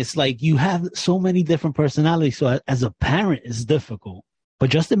thing. It's like you have so many different personalities. So as a parent, it's difficult.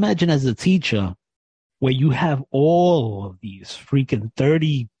 But just imagine as a teacher, where you have all of these freaking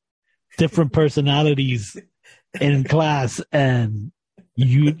 30 different personalities in class, and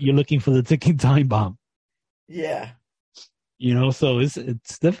you're looking for the ticking time bomb. Yeah. So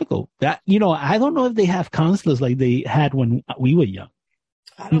it's difficult. That I don't know if they have counselors like they had when we were young.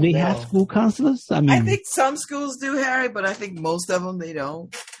 Do they have school counselors? I mean, I think some schools do, Harry, but I think most of them they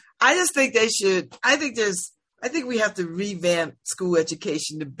don't. I just think they should. I think we have to revamp school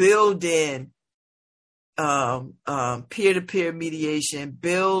education to build in peer-to-peer mediation,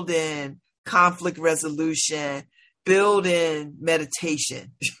 build in conflict resolution, build in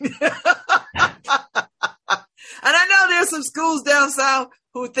meditation. And I know there's some schools down south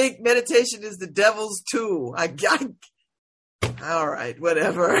who think meditation is the devil's tool. All right,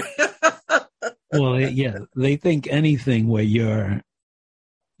 whatever. Well, yeah, they think anything where you're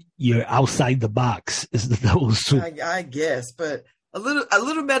outside the box is the devil's tool. I guess, but a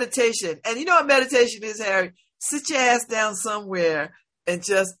little meditation. And you know what meditation is, Harry? Sit your ass down somewhere and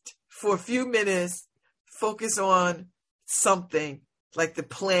just for a few minutes focus on something like the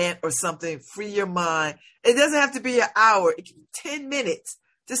plant or something. Free your mind. It doesn't have to be an hour. It can be 10 minutes.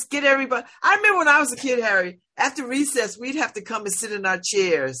 Just get everybody. I remember when I was a kid, Harry, after recess, we'd have to come and sit in our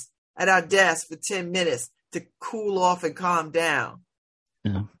chairs at our desk for 10 minutes to cool off and calm down.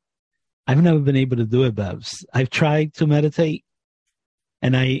 Yeah. I've never been able to do it, Babz. I've tried to meditate,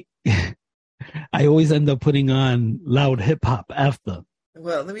 and I always end up putting on loud hip hop after.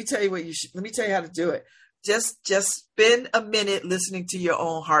 Well, let me tell you let me tell you how to do it. Just spend a minute listening to your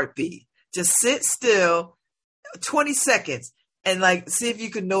own heartbeat. Just sit still, 20 seconds, and see if you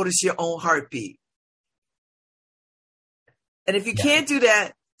can notice your own heartbeat. And if you can't do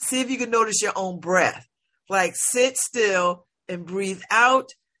that, see if you can notice your own breath. Sit still and breathe out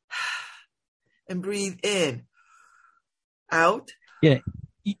and breathe in. Out. Yeah.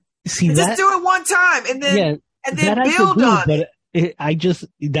 See and that? Just do it one time and then build on it.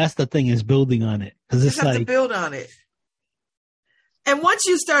 That's the thing, is building on it. Because it's have to build on it. And once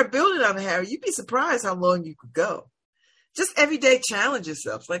you start building on it, Harry, you'd be surprised how long you could go. Just every day challenge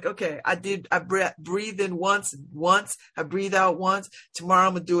yourself. Okay, I breathed in once, I breathe out once. Tomorrow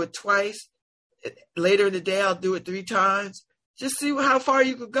I'm going to do it twice. Later in the day, I'll do it 3 times. Just see how far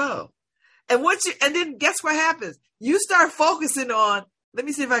you could go. And then guess what happens? You start focusing on, let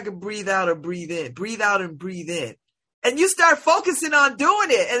me see if I can breathe out or breathe in. Breathe out and breathe in. And you start focusing on doing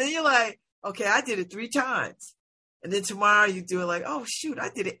it. And then you're like, okay, I did it 3 times. And then tomorrow you do it like, oh shoot, I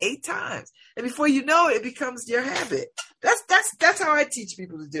did it 8 times. And before you know it, it becomes your habit. That's how I teach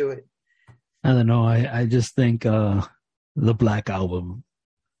people to do it. I don't know. I just think the Black Album,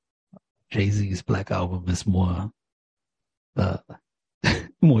 Jay-Z's Black Album, is more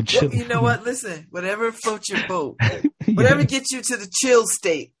more chill. Well, you know what? Listen, whatever floats your boat, whatever gets you to the chill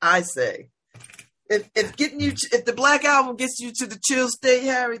state, I say. If the Black Album gets you to the chill state,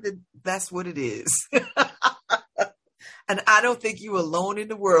 Harry, then that's what it is. And I don't think you're alone in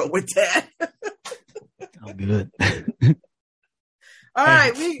the world with that. I'm good. All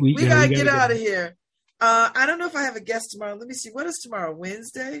right, we gotta get out of here. I don't know if I have a guest tomorrow. Let me see. What is tomorrow?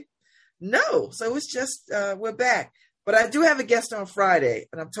 Wednesday? No. So it's just we're back. But I do have a guest on Friday,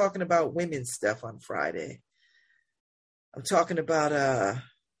 and I'm talking about women's stuff on Friday. I'm talking about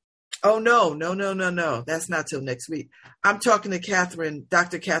oh no. That's not till next week. I'm talking to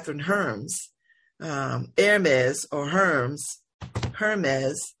Dr. Catherine Hermes, Hermes,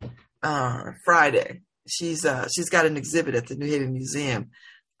 Friday. She's got an exhibit at the New Haven Museum,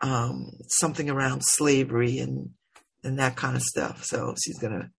 something around slavery and that kind of stuff. So she's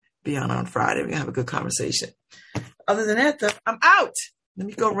gonna be on Friday. We're gonna have a good conversation. Other than that, though, I'm out. Let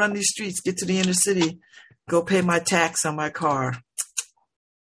me go run these streets, get to the inner city, go pay my tax on my car.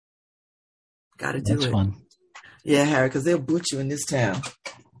 Got to do That's it. Fun. Yeah, Harry, because they'll boot you in this town.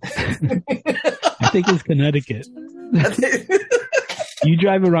 I think it's Connecticut. You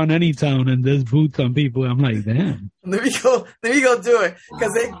drive around any town and there's boots on people. I'm like, damn. Let me go do it.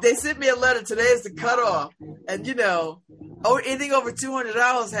 Because they sent me a letter. Today is the cutoff. And, anything over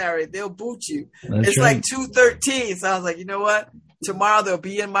 $200, Harry, they'll boot you. It's right. Like $213. So I was like, you know what? Tomorrow they'll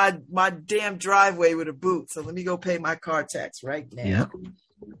be in my damn driveway with a boot. So let me go pay my car tax right now. Yeah.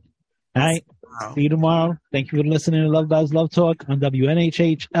 All right. Wow. See you tomorrow. Thank you for listening to LoveBabz Love Talk on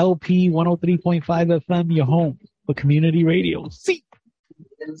WNHH LP 103.5 FM, your home for community radio. See.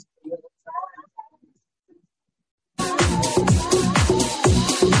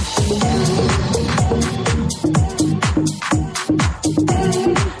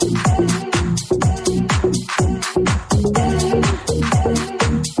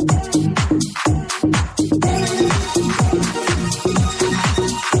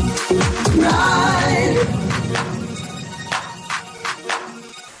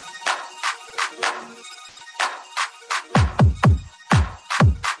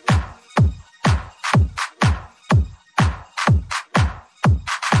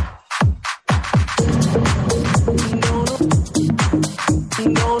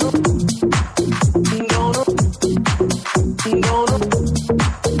 No.